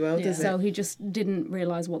 Doesn't bode well, does it? So he just didn't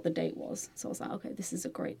realise what the date was. So I was like, okay, this is a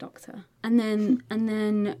great doctor. And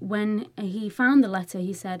then when he found the letter,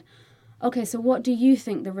 he said, okay, so what do you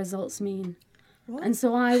think the results mean? What? And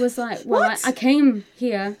so I was like, well, I came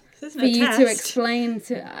here for you to explain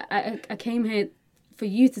I came here for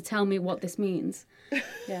you to tell me what this means.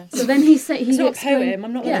 Yeah. So then he said it's not a poem.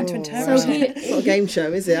 I'm not allowed to interpret so it. It's not a game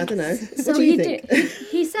show, is it? I don't know. So What do you think?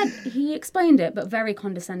 He said he explained it, but very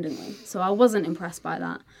condescendingly. So I wasn't impressed by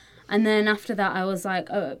that. And then after that, I was like,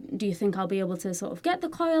 oh, do you think I'll be able to sort of get the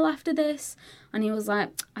coil after this? And he was like,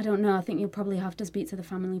 I don't know. I think you'll probably have to speak to the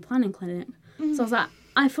family planning clinic. So I was like,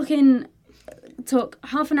 I fucking took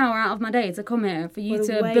half an hour out of my day to come here for you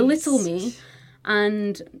to belittle me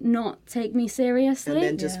and not take me seriously. And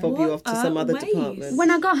then just fob you off to some other department. When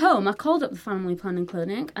I got home, I called up the family planning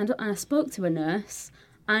clinic and I spoke to a nurse,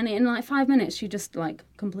 and in like 5 minutes she just like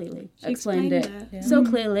completely explained it so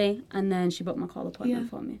clearly, and then she booked my call appointment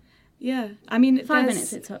for me. Yeah, I mean, 5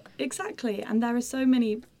 minutes it took. Exactly, and there are so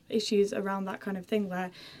many issues around that kind of thing where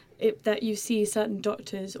that you see certain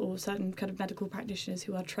doctors or certain kind of medical practitioners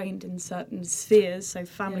who are trained in certain spheres, so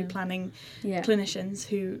family planning clinicians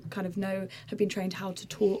who kind of have been trained how to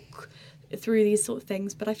talk through these sort of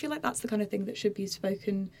things. But I feel like that's the kind of thing that should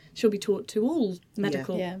be taught to all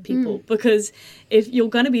medical people, because if you're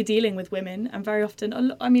going to be dealing with women, and very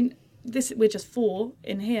often, I mean, we're just 4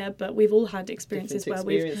 in here, but we've all had experiences where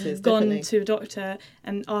we've gone to a doctor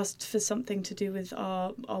and asked for something to do with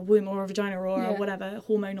our womb or our vagina or our whatever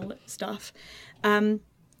hormonal stuff, and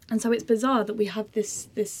so it's bizarre that we have this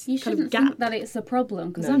you kind of shouldn't gap. think that it's a problem,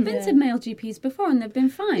 because I've been to male GPs before and they've been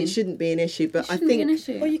fine. It shouldn't be an issue, but I Be an think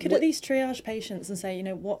issue. Well, you could at least triage patients and say, you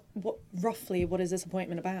know, what is this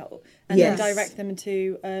appointment about? And then direct them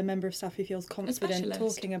into a member of staff who feels confident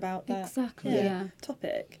talking about that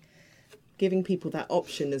topic. Giving people that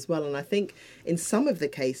option as well. And I think in some of the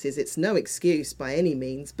cases, it's no excuse by any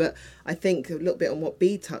means, but I think a little bit on what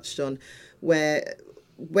Bea touched on, where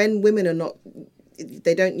when women are not,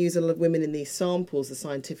 they don't use a lot of women in these samples, the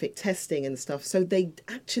scientific testing and stuff, so they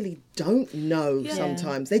actually don't know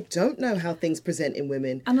sometimes. They don't know how things present in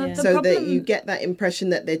women. And so that you get that impression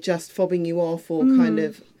that they're just fobbing you off or kind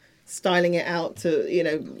of styling it out to, you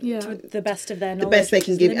know, the best of their knowledge, the best they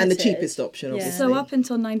can give, limited. and the cheapest option, obviously. So up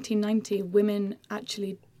until 1990, women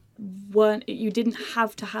actually you didn't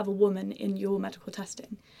have to have a woman in your medical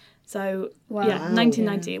testing. So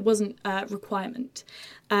 1990, it wasn't a requirement.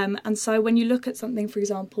 And so when you look at something, for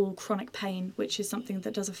example, chronic pain, which is something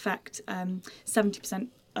that does affect 70%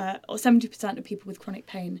 of people with chronic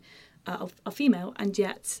pain are female, and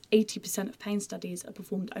yet 80% of pain studies are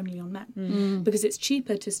performed only on men, because it's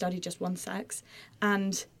cheaper to study just one sex,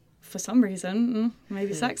 and for some reason,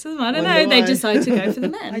 maybe sexism, I don't know, they decide to go for the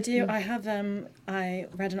men. I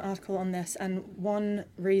read an article on this, and one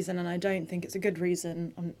reason, and I don't think it's a good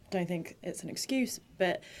reason, I don't think it's an excuse,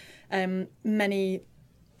 but many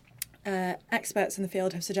experts in the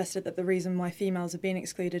field have suggested that the reason why females have been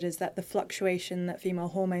excluded is that the fluctuation that female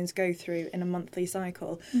hormones go through in a monthly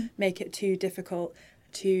cycle make it too difficult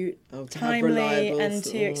too to have timely reliables. and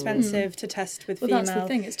too expensive to test with Well, female that's the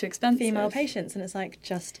thing. It's too expensive. female patients, and it's like,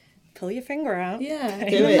 just pull your finger out. Yeah, pay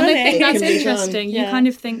Do the it. and I money. think It that's can be done. interesting. You Yeah. kind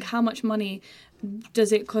of think, how much money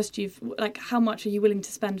does it cost you? Like, how much are you willing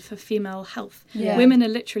to spend for female health? Yeah. Women are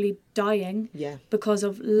literally dying Yeah. because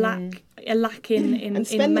of a lack in And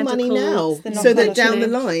spend the money medical. now, the so that knowledge. down the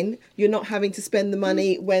line you're not having to spend the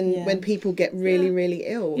money when Yeah. people get really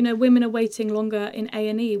ill. You know, women are waiting longer in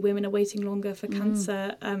A&E. Women are waiting longer for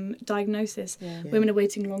cancer diagnosis. Yeah. Women are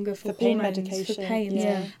waiting longer for pain hormones, medication. for pain,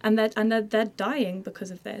 Yeah. and they're dying because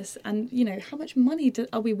of this. And you know, how much money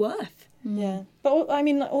are we worth? Yeah, but I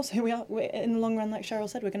mean, also we're in the long run, like Cheryl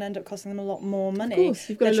said, we're going to end up costing them a lot more money. Of course,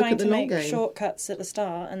 you've got They're to look trying at the to long make game. shortcuts at the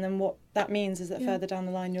start, and then what that means is that further down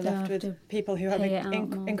the line, you're They'll left have with to people who have pay it out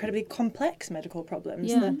more. incredibly complex medical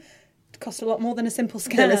problems Yeah. that cost a lot more than a simple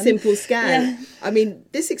scan. Than a simple scan. Yeah. I mean,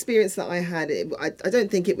 this experience that I had, I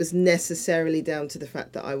don't think it was necessarily down to the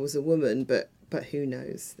fact that I was a woman, but who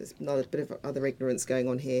knows? There's another bit of other ignorance going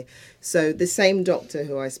on here. So the same doctor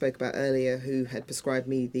who I spoke about earlier, who had prescribed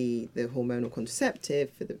me the hormonal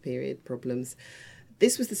contraceptive for the period problems,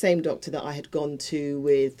 this was the same doctor that I had gone to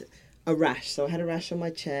with a rash. So I had a rash on my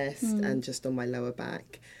chest and just on my lower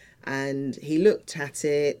back. And he looked at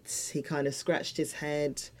it, he kind of scratched his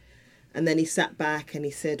head, and then he sat back and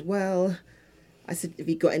he said, well, I said, have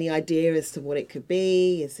you got any idea as to what it could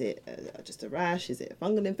be? Is it just a rash? Is it a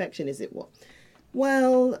fungal infection? Is it what?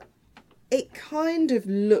 Well, it kind of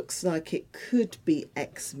looks like it could be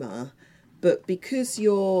eczema, but because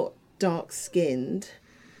you're dark-skinned,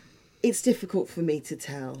 it's difficult for me to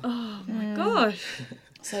tell. Oh my gosh!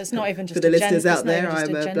 So it's not even just For the a listeners out it's not there, even just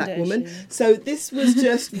I'm a gender black woman. issue. So this was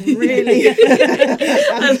just really,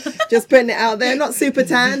 just putting it out there, not super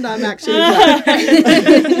tanned, I'm actually black.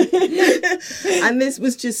 And this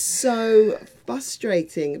was just so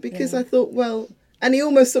frustrating because I thought, well, and he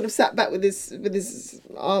almost sort of sat back with his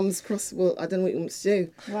arms crossed. Well, I don't know what he wants to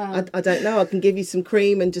do. Wow. I don't know. I can give you some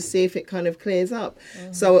cream and just see if it kind of clears up.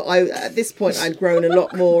 So at this point, I'd grown a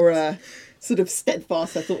lot more sort of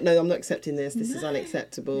steadfast. I thought, no, I'm not accepting this. This is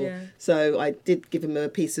unacceptable. Yeah. So I did give him a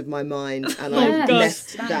piece of my mind, and I Yes, left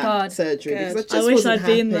thank that God. surgery Good. because I just I wish wasn't I'd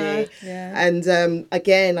been happy. there. Yeah. And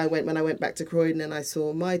again, when I went back to Croydon and I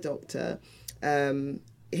saw my doctor,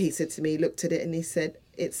 he said to me, looked at it, and he said,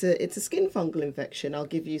 it's a skin fungal infection. I'll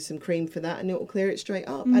give you some cream for that and it will clear it straight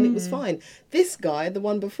up. And it was fine. This guy, the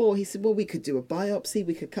one before, he said, well, we could do a biopsy,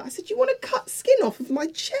 we could cut. I said, you want to cut skin off of my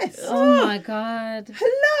chest? Oh my God.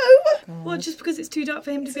 Hello? Well, just because it's too dark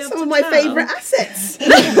for him to be able Some to of my tell. favourite assets.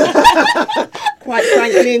 Quite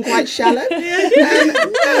frankly and quite shallow.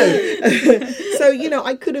 No. So, you know,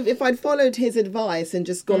 I could have, if I'd followed his advice and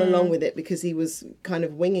just gone along with it because he was kind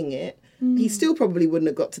of winging it, he still probably wouldn't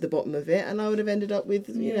have got to the bottom of it, and I would have ended up with,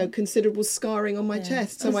 you know, considerable scarring on my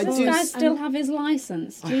chest. So I Does do. this guy still have his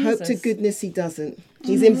license? I hope to Jesus. goodness he doesn't.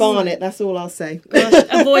 He's in Barnet. That's all I'll say. Gosh,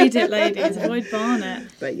 avoid it, ladies. Avoid Barnet.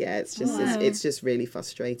 But yeah, it's just it's just really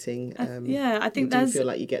frustrating. Yeah, I You think do there's feel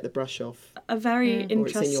like you get the brush off. a very Or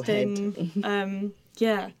it's in your head. interesting.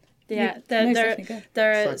 Yeah. Yeah, No, there definitely good.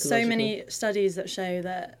 are so Psychological. many studies that show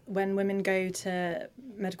that when women go to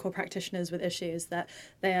medical practitioners with issues, that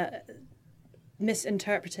they are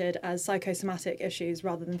misinterpreted as psychosomatic issues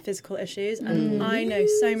rather than physical issues. And I know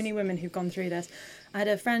so many women who've gone through this. I had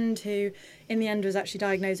a friend who in the end was actually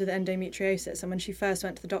diagnosed with endometriosis, and when she first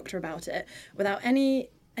went to the doctor about it, without any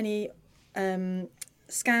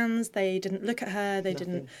scans, they didn't look at her, they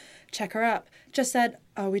didn't check her up, just said,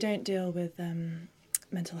 oh, we don't deal with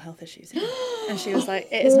mental health issues here. And she was like,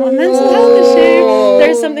 it is not a mental health issue.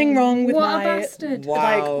 There's something wrong with What a my bastard.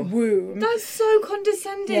 Wow. like womb. That's so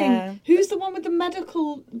condescending. Yeah. Who's the one with the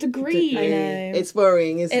medical degree? I know. It's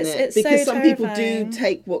worrying, isn't It's- it? it's so Because some people do terrifying.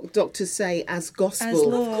 take what doctors say as gospel. As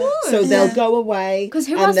law. So they'll Yeah. go away. 'Cause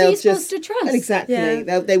who and else are they'll you supposed just- to trust? Exactly.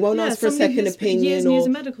 Yeah. They won't Yeah, ask for a somebody second who's spent years opinion, and years or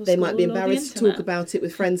in medical they might be school or the embarrassed to talk internet. about it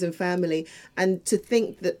with friends and family. And to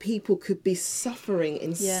think that people could be suffering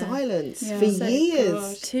in Yeah. silence Yeah. for So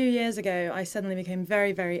years. 2 years ago, I suddenly became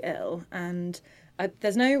very, very ill, and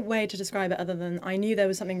there's no way to describe it other than I knew there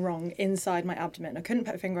was something wrong inside my abdomen. I couldn't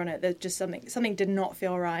put a finger on it. There's just something did not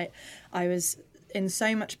feel right. I was in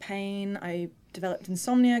so much pain. I developed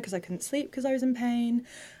insomnia because I couldn't sleep because I was in pain.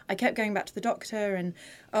 I kept going back to the doctor and,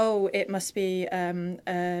 oh, it must be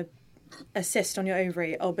a cyst on your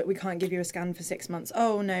ovary. Oh, but we can't give you a scan for 6 months.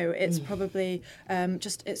 Oh no, it's probably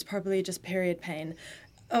just period pain.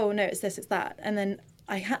 Oh no, it's this, it's that. And then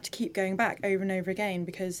I had to keep going back over and over again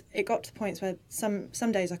because it got to the points where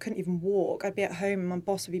some days I couldn't even walk. I'd be at home and my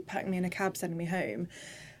boss would be packing me in a cab, sending me home.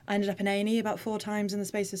 I ended up in A&E about 4 times in the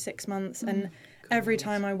space of 6 months, and every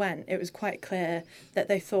time I went, it was quite clear that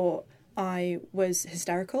they thought I was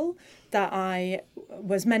hysterical, that I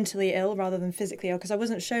was mentally ill rather than physically ill, because I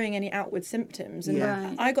wasn't showing any outward symptoms. And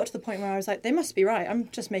I got to the point where I was like, they must be right. I'm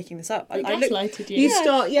just making this up. They gaslighted you. You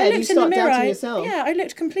start doubting yourself. Yeah, I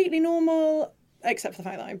looked completely normal, except for the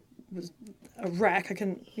fact that I was a wreck. I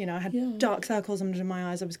couldn't, I had dark circles under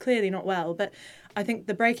my eyes. I was clearly not well. But I think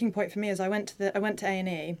the breaking point for me is I went to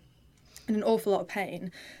A&E in an awful lot of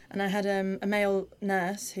pain, and I had a male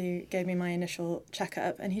nurse who gave me my initial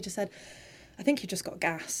checkup, and he just said, I think you just got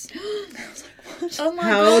gas. I was like, what? Oh my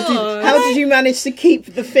God. How did you manage to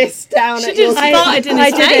keep the fist down at your farted in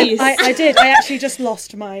his face. I did. I actually just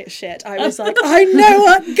lost my shit. I was like, I know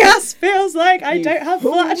what gas feels like. I don't have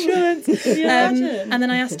flatulence. And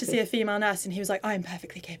then I asked to see a female nurse, and he was like, I'm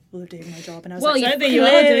perfectly capable of doing my job. And I was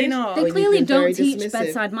clearly not. They clearly don't teach dismissive.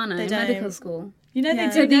 bedside manner in medical school. They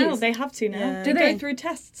do now. They have to now. Yeah. They go through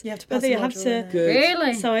tests. You have to pass you have to. Good.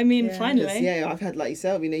 Really? So I mean, finally. Yeah, I've had, like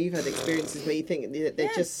yourself, you've had experiences where you think they're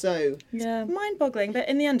just so... Yeah. Mind-boggling. But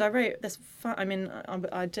in the end, I wrote this...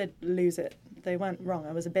 I did lose it. They weren't wrong.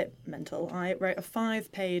 I was a bit mental. I wrote a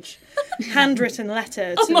 5-page handwritten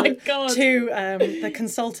letter to the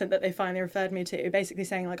consultant that they finally referred me to, basically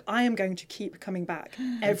saying, like, I am going to keep coming back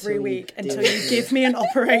every week until you give me an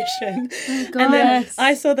operation. Oh, God. And then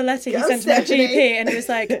I saw the letter he sent to my GP, and it was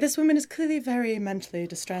like, this woman is clearly very mentally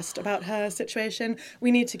distressed about her situation.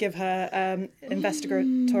 We need to give her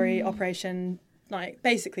investigatory operation, like,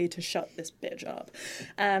 basically to shut this bitch up.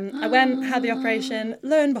 I went, had the operation.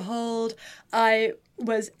 Lo and behold, I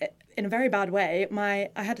was in a very bad way.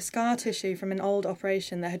 I had a scar tissue from an old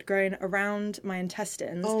operation that had grown around my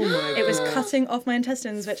intestines. Oh my God. It was cutting off my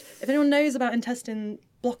intestines, which, if anyone knows about intestine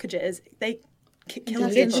blockages, they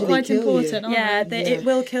kill you. It's quite important. It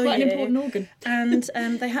will kill quite you. Quite an important organ.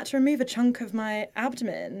 And they had to remove a chunk of my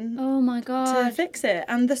abdomen. Oh my God. To fix it.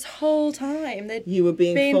 And this whole time you were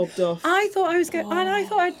being fobbed off. I thought I was going. I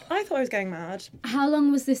thought I was going mad. How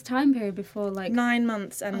long was this time period before? Like 9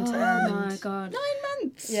 months. And oh my God. 9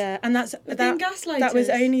 months. Yeah, and being gaslighted. That was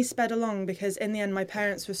only sped along because in the end my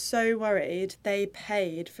parents were so worried they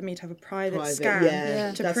paid for me to have a private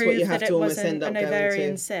scan to that's prove what you have that to it almost wasn't end up an going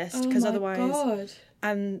ovarian to. cyst, because otherwise. God.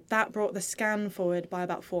 And that brought the scan forward by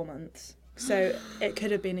about 4 months. So it could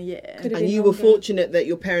have been a year. And you were fortunate that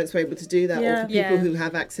your parents were able to do that, or for people who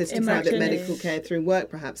have access to private Imagine. medical care through work,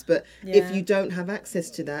 perhaps. But if you don't have access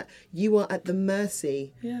to that, you are at the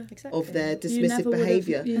mercy of their dismissive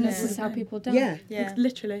behaviour. And this is how people die. Yeah.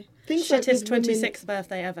 Literally. Things like Shittest with women- 26th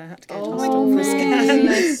birthday ever. Had to go to Oh, hospital for a scan.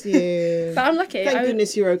 bless you. But I'm lucky. Thank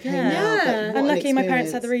goodness you're okay now. But what I'm an lucky my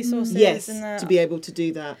parents had the resources. Yes, and to be able to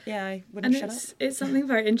do that. Yeah, I wouldn't And shut up. it's something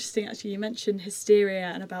very interesting, actually. You mentioned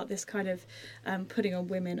hysteria and about this kind of putting on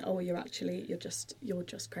women. Oh, you're just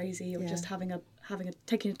crazy. You're just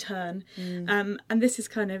taking a turn. And this is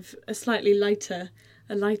kind of a slightly lighter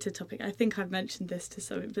topic. I think I've mentioned this to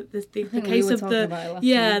some, but the case of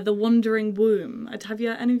the wandering womb. Have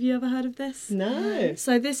any of you ever heard of this? No.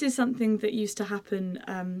 So this is something that used to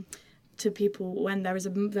happen to people when there was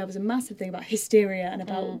a massive thing about hysteria and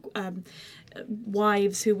about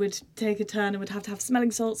wives who would take a turn and would have to have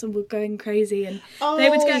smelling salts and were going crazy, and they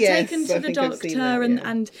would get taken to the doctor,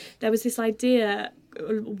 and there was this idea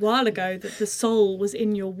a while ago that the soul was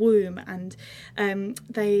in your womb, and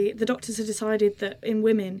the doctors had decided that in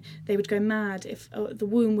women they would go mad if the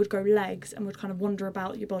womb would grow legs and would kind of wander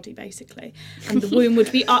about your body basically, and the womb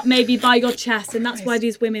would be up maybe by your chest, and that's why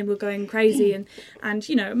these women were going crazy, and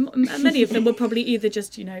many of them were probably either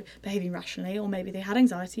just behaving rationally, or maybe they had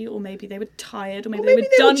anxiety, or maybe they were tired, or maybe they were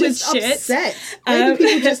done with shit. Upset. Maybe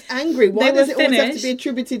people just angry. Why does it always have to be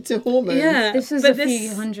attributed to hormones? Yeah, this was a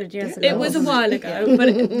few hundred years ago. It was a while ago.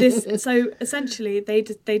 But so essentially they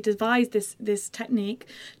devised this technique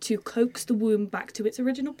to coax the womb back to its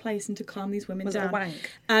original place and to calm these women down. A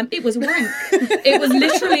wank? It was a wank. It was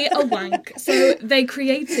literally a wank. So they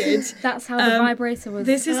created. That's how the vibrator was.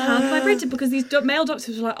 This is how it vibrated, because these male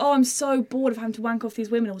doctors were like, oh, I'm so bored of having to wank off these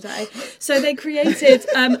women all day. So they created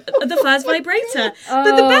the first vibrator.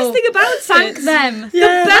 But the best thing about thank them. The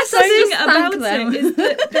best thing about it is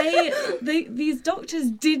that these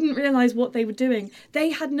doctors didn't realise what they were doing. They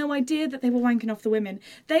had no idea that they were wanking off the women.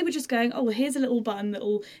 They were just going, oh, well, here's a little button that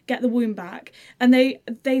will get the womb back. And they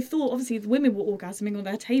thought, obviously, the women were orgasming on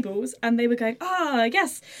their tables, and they were going,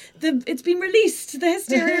 yes, it's been released. The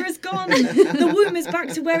hysteria is gone. The womb is back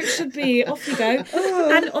to where it should be. Off you go.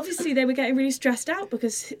 And obviously, they were getting really stressed out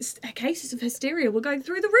because cases of hysteria were going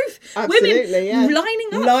through the roof. Absolutely, women lining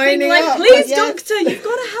up, being like, please, doctor, you've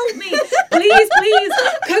got to help me. Please,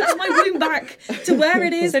 coax my womb back. back to where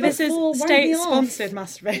it is So this is before. Won't be off. state-sponsored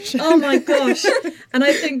masturbation. Oh my gosh. And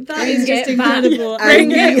I think that is just it back. incredible.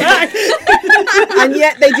 And, and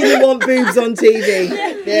yet they didn't want boobs on TV.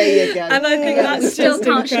 There you go. And I think that's Still just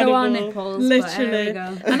can't incredible. show our nipples. But there Literally. we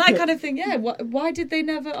go. And I kind of think, why did they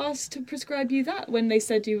never ask to prescribe you that when they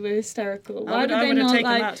said you were hysterical? Why did I they would have not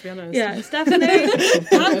taken like, that, to be honest. yeah, Stephanie,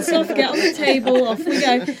 hands off, get on the table, off we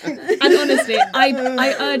go. And honestly,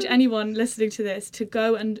 I urge anyone listening to this to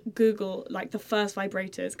go and Google like the first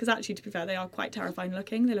vibrators, because actually, to be fair, they are quite terrifying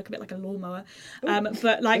looking. They look a bit like a lawnmower.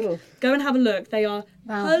 But like, Ooh. go and have a look. They are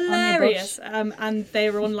Wow, on your hilarious. And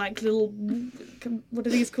they're on like little, what are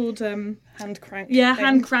these called? Hand crank. Yeah, thing.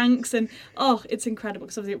 hand cranks, and it's incredible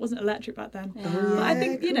because obviously it wasn't electric back then. But I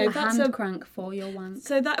think A that's hand crank for your wank.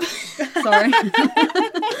 so that. Sorry.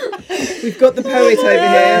 We've got the poet over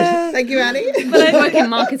here. Thank you, Annie. I work in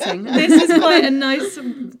marketing. This is quite a nice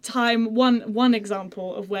time. One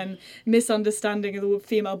example of when misunderstanding of the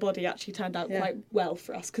female body actually turned out quite well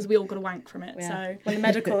for us because we all got a wank from it. Yeah. So When the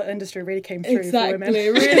medical industry really came through for exactly,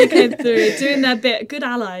 women. really came through, doing their bit. Good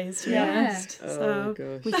allies, to be Yeah. honest. Oh, So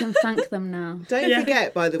gosh. We can thank them now. Don't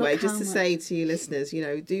forget, by the way, Look just how to much. say to you listeners,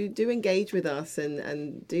 do engage with us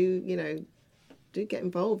and do get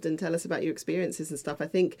involved and tell us about your experiences and stuff. I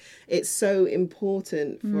think it's so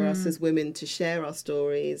important for us as women to share our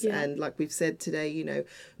stories and, like we've said today,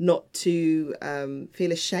 not to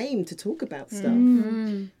feel ashamed to talk about stuff.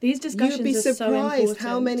 these discussions You'd be are so surprised important.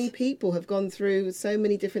 how many people have gone through so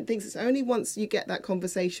many different things. It's only once you get that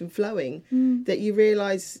conversation flowing that you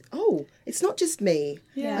realise, oh, it's not just me.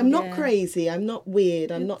 Yeah. I'm not crazy. I'm not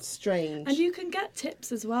weird. I'm not strange. And you can get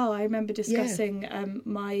tips as well. I remember discussing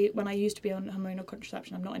when I used to be on hormonal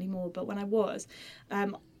contraception. I'm not anymore, but when I was,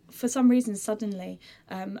 for some reason, suddenly,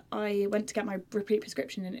 I went to get my repeat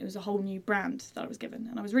prescription and it was a whole new brand that I was given.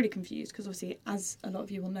 And I was really confused because obviously, as a lot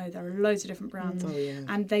of you will know, there are loads of different brands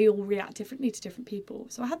and they all react differently to different people.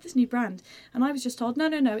 So I had this new brand and I was just told, no,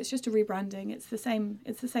 it's just a rebranding. It's the same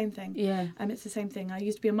thing. Yeah. It's the same thing. I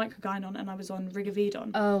used to be on microgynon and I was on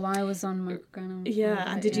Rigavidon. Oh, I was on microgynon.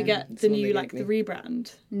 Yeah, and did you get the That's what new, they like, gave the me.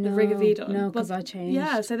 rebrand? No, the Rigavidon? no, 'cause I changed.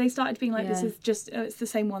 Yeah, so they started being like, this Yeah. is just, it's the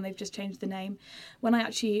same one, they've just changed the name. When I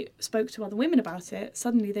actually spoke to other women about it,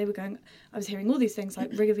 suddenly they were going, I was hearing all these things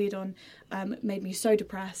like Rigavidon made me so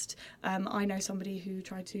depressed. I know somebody who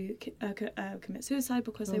tried to commit suicide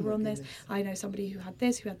because they were on this. I know somebody who had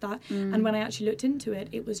this, who had that. And when I actually looked into it,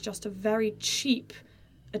 it was just a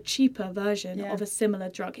cheaper version of a similar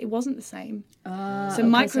drug. It wasn't the same. So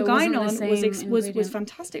microgynon was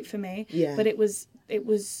fantastic for me, but it was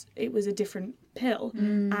a different pill.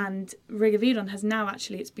 And Rigavidon has now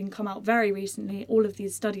it's been come out very recently. All of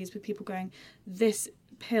these studies with people going, this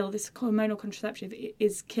pill, this hormonal contraceptive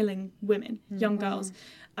is killing women, young girls.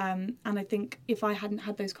 And I think if I hadn't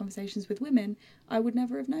had those conversations with women, I would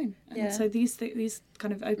never have known. And so these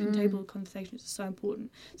kind of open table conversations are so important.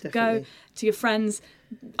 So go to your friends,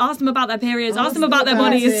 ask them about their periods, ask them about their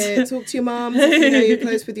bodies. it. Talk to your mums if you're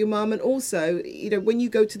close with your mum. And also, when you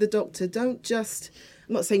go to the doctor, don't just...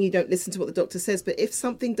 I'm not saying you don't listen to what the doctor says, but if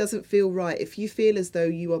something doesn't feel right, if you feel as though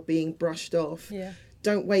you are being brushed off,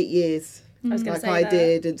 don't wait years. Like I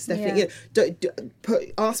did, and Stephanie.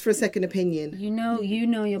 Ask for a second opinion. You know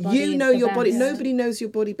your body. You know is the your body. best. Nobody knows your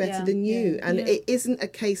body better Yeah. than you, and it isn't a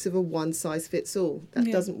case of a one size fits all.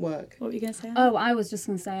 That doesn't work. What were you going to say? Oh, I was just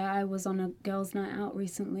going to say I was on a girls' night out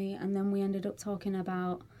recently, and then we ended up talking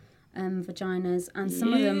about vaginas, and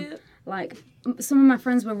some of them, like, some of my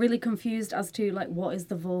friends were really confused as to, like, what is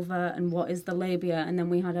the vulva and what is the labia, and then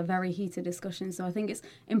we had a very heated discussion. So I think it's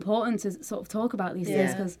important to sort of talk about these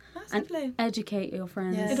things and educate your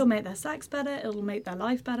friends. Yeah. It'll make their sex better, it'll make their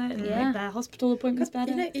life better, it'll make their hospital appointments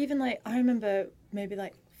better. Even like, I remember maybe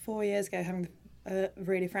like 4 years ago having a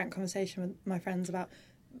really frank conversation with my friends about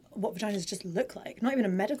what vaginas just look like, not even a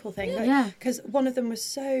medical thing. Because one of them was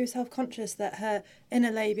so self-conscious that her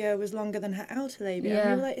inner labia was longer than her outer labia. And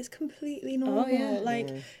we were like, it's completely normal.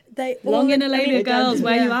 They Long inner labia girls,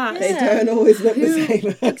 where you at? They don't always look the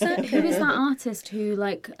same. Exactly. Who is that artist who,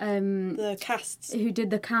 like, the casts, who did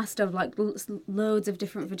the cast of, like, loads of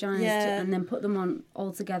different vaginas and then put them on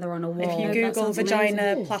all together on a wall? if you That Google sounds vagina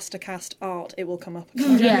amazing. plaster cast art, it will come up.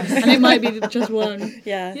 Yes. And it might be just one.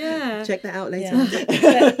 Yeah. Check that out later.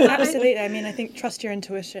 But absolutely. I mean, I think trust your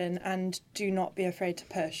intuition and do not be afraid to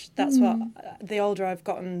push. That's what, the older I've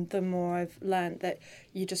gotten, the more I've learned that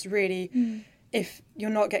you just really, if you're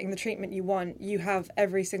not getting the treatment you want, you have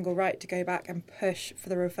every single right to go back and push for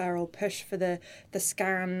the referral, push for the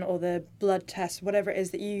scan or the blood test, whatever it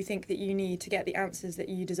is that you think that you need to get the answers that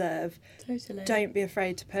you deserve. Totally. Don't be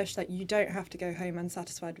afraid to push. Like, you don't have to go home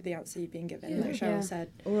unsatisfied with the answer you've been given, like Cheryl said.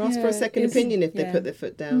 Or ask for a second opinion if they yeah. put their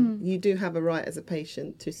foot down. You do have a right as a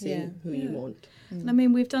patient to see who you want. And I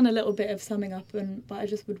mean, we've done a little bit of summing up, but I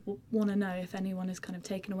just would want to know if anyone has kind of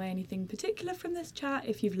taken away anything particular from this chat.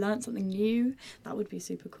 If you've learnt something new, that would be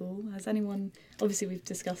super cool. Has anyone? Obviously, we've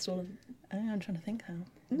discussed all of. I'm trying to think how.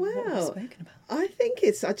 Well, what we've spoken about. I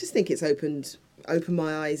just think it's opened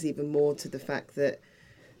my eyes even more to the fact that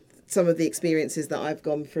some of the experiences that I've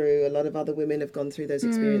gone through, a lot of other women have gone through those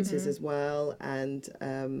experiences as well. And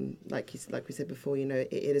like we said before,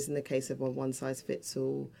 it isn't a case of one size fits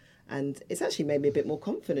all. And it's actually made me a bit more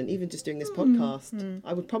confident, even just doing this podcast.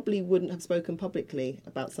 I wouldn't have spoken publicly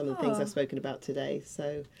about some of the things I've spoken about today.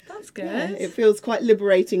 So that's good. Yeah, it feels quite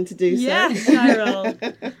liberating to do so. Yes,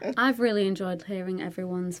 Cheryl. I've really enjoyed hearing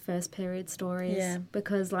everyone's first period stories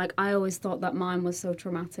because, like, I always thought that mine was so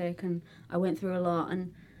traumatic and I went through a lot.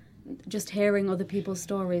 And just hearing other people's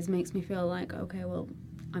stories makes me feel like, okay, well,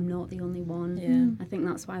 I'm not the only one. Yeah. I think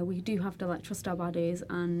that's why we do have to, like, trust our bodies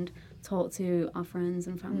and talk to our friends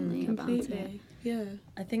and family about it. Yeah.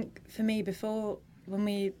 I think for me, before when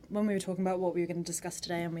we were talking about what we were going to discuss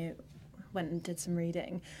today, and we went and did some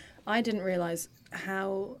reading, I didn't realise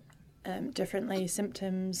how differently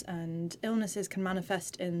symptoms and illnesses can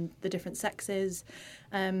manifest in the different sexes.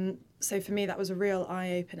 So for me, that was a real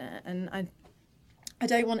eye opener, and I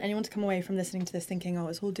don't want anyone to come away from listening to this thinking, oh,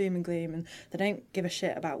 it's all doom and gloom and they don't give a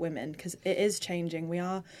shit about women, because it is changing. We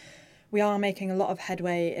are making a lot of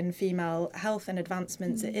headway in female health and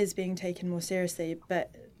advancements. It is being taken more seriously,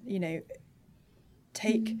 but,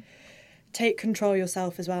 take control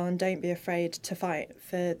yourself as well, and don't be afraid to fight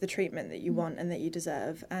for the treatment that you want and that you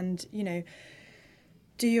deserve. And,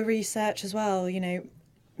 do your research as well.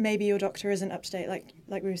 Maybe your doctor isn't up to date,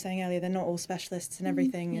 like we were saying earlier. They're not all specialists and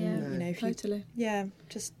everything, and if totally.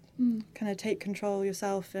 Just kind of take control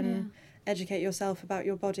yourself and educate yourself about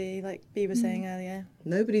your body, like Bea was saying earlier.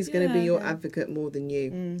 Nobody's going to be your advocate more than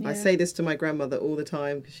you. I say this to my grandmother all the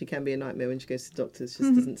time because she can be a nightmare when she goes to doctors.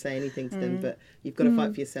 Just doesn't say anything to them, but you've got to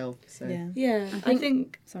fight for yourself. So I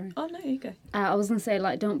think. Sorry. Oh no, you go. I was going to say,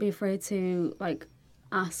 like, don't be afraid to, like,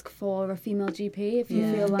 ask for a female GP if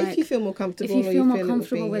you feel like... If you feel more comfortable. If you feel more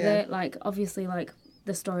comfortable with it, like, obviously, like,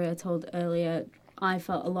 the story I told earlier, I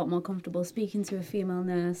felt a lot more comfortable speaking to a female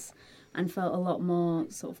nurse and felt a lot more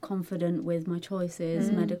sort of confident with my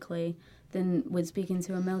choices medically than with speaking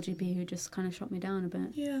to a male GP who just kind of shot me down a bit.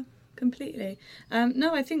 Yeah, completely.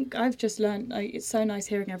 No, I think I've just learned, it's so nice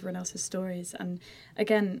hearing everyone else's stories. And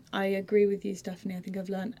again, I agree with you, Stephanie. I think I've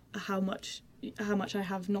learned how much I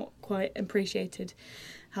have not quite appreciated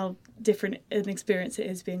how different an experience it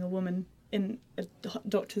is being a woman in a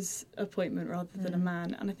doctor's appointment rather than a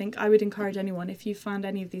man. And I think I would encourage anyone, if you found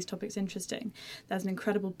any of these topics interesting, there's an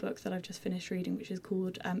incredible book that I've just finished reading which is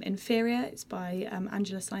called Inferior. It's by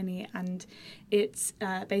Angela Saini, and it's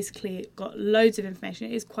basically got loads of information.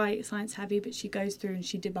 It is quite science heavy, but she goes through and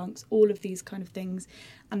she debunks all of these kind of things,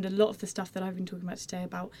 and a lot of the stuff that I've been talking about today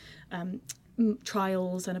about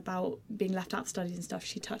trials and about being left out of studies and stuff,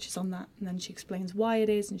 she touches on that, and then she explains why it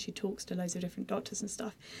is, and she talks to loads of different doctors and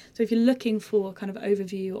stuff. So if you're looking for a kind of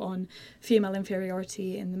overview on female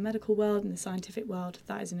inferiority in the medical world and the scientific world,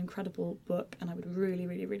 that is an incredible book, and I would really,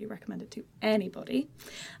 really, really recommend it to anybody.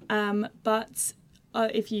 But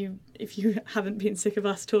if you haven't been sick of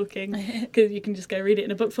us talking, because you can just go read it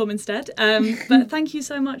in a book form instead. But thank you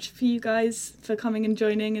so much for you guys for coming and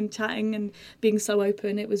joining and chatting and being so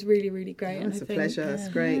open. It was really, really great. Yeah, it's a pleasure. It's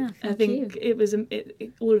great. Yeah, I think it was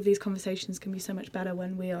all of these conversations can be so much better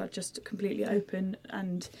when we are just completely open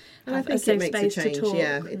and have a safe space to talk.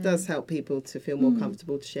 Yeah, it does help people to feel more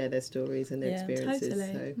comfortable to share their stories and their experiences.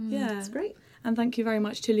 Totally. So it's great. And thank you very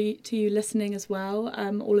much to you listening as well.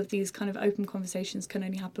 All of these kind of open conversations can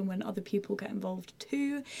only happen when other people get involved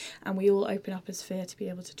too, and we all open up a sphere to be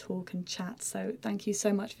able to talk and chat. So thank you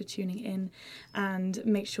so much for tuning in, and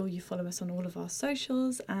make sure you follow us on all of our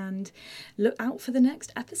socials and look out for the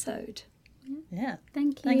next episode. Yeah.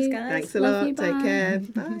 Thank you. Thanks, guys. Thanks a Love lot. you, Take bye. care.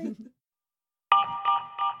 Bye.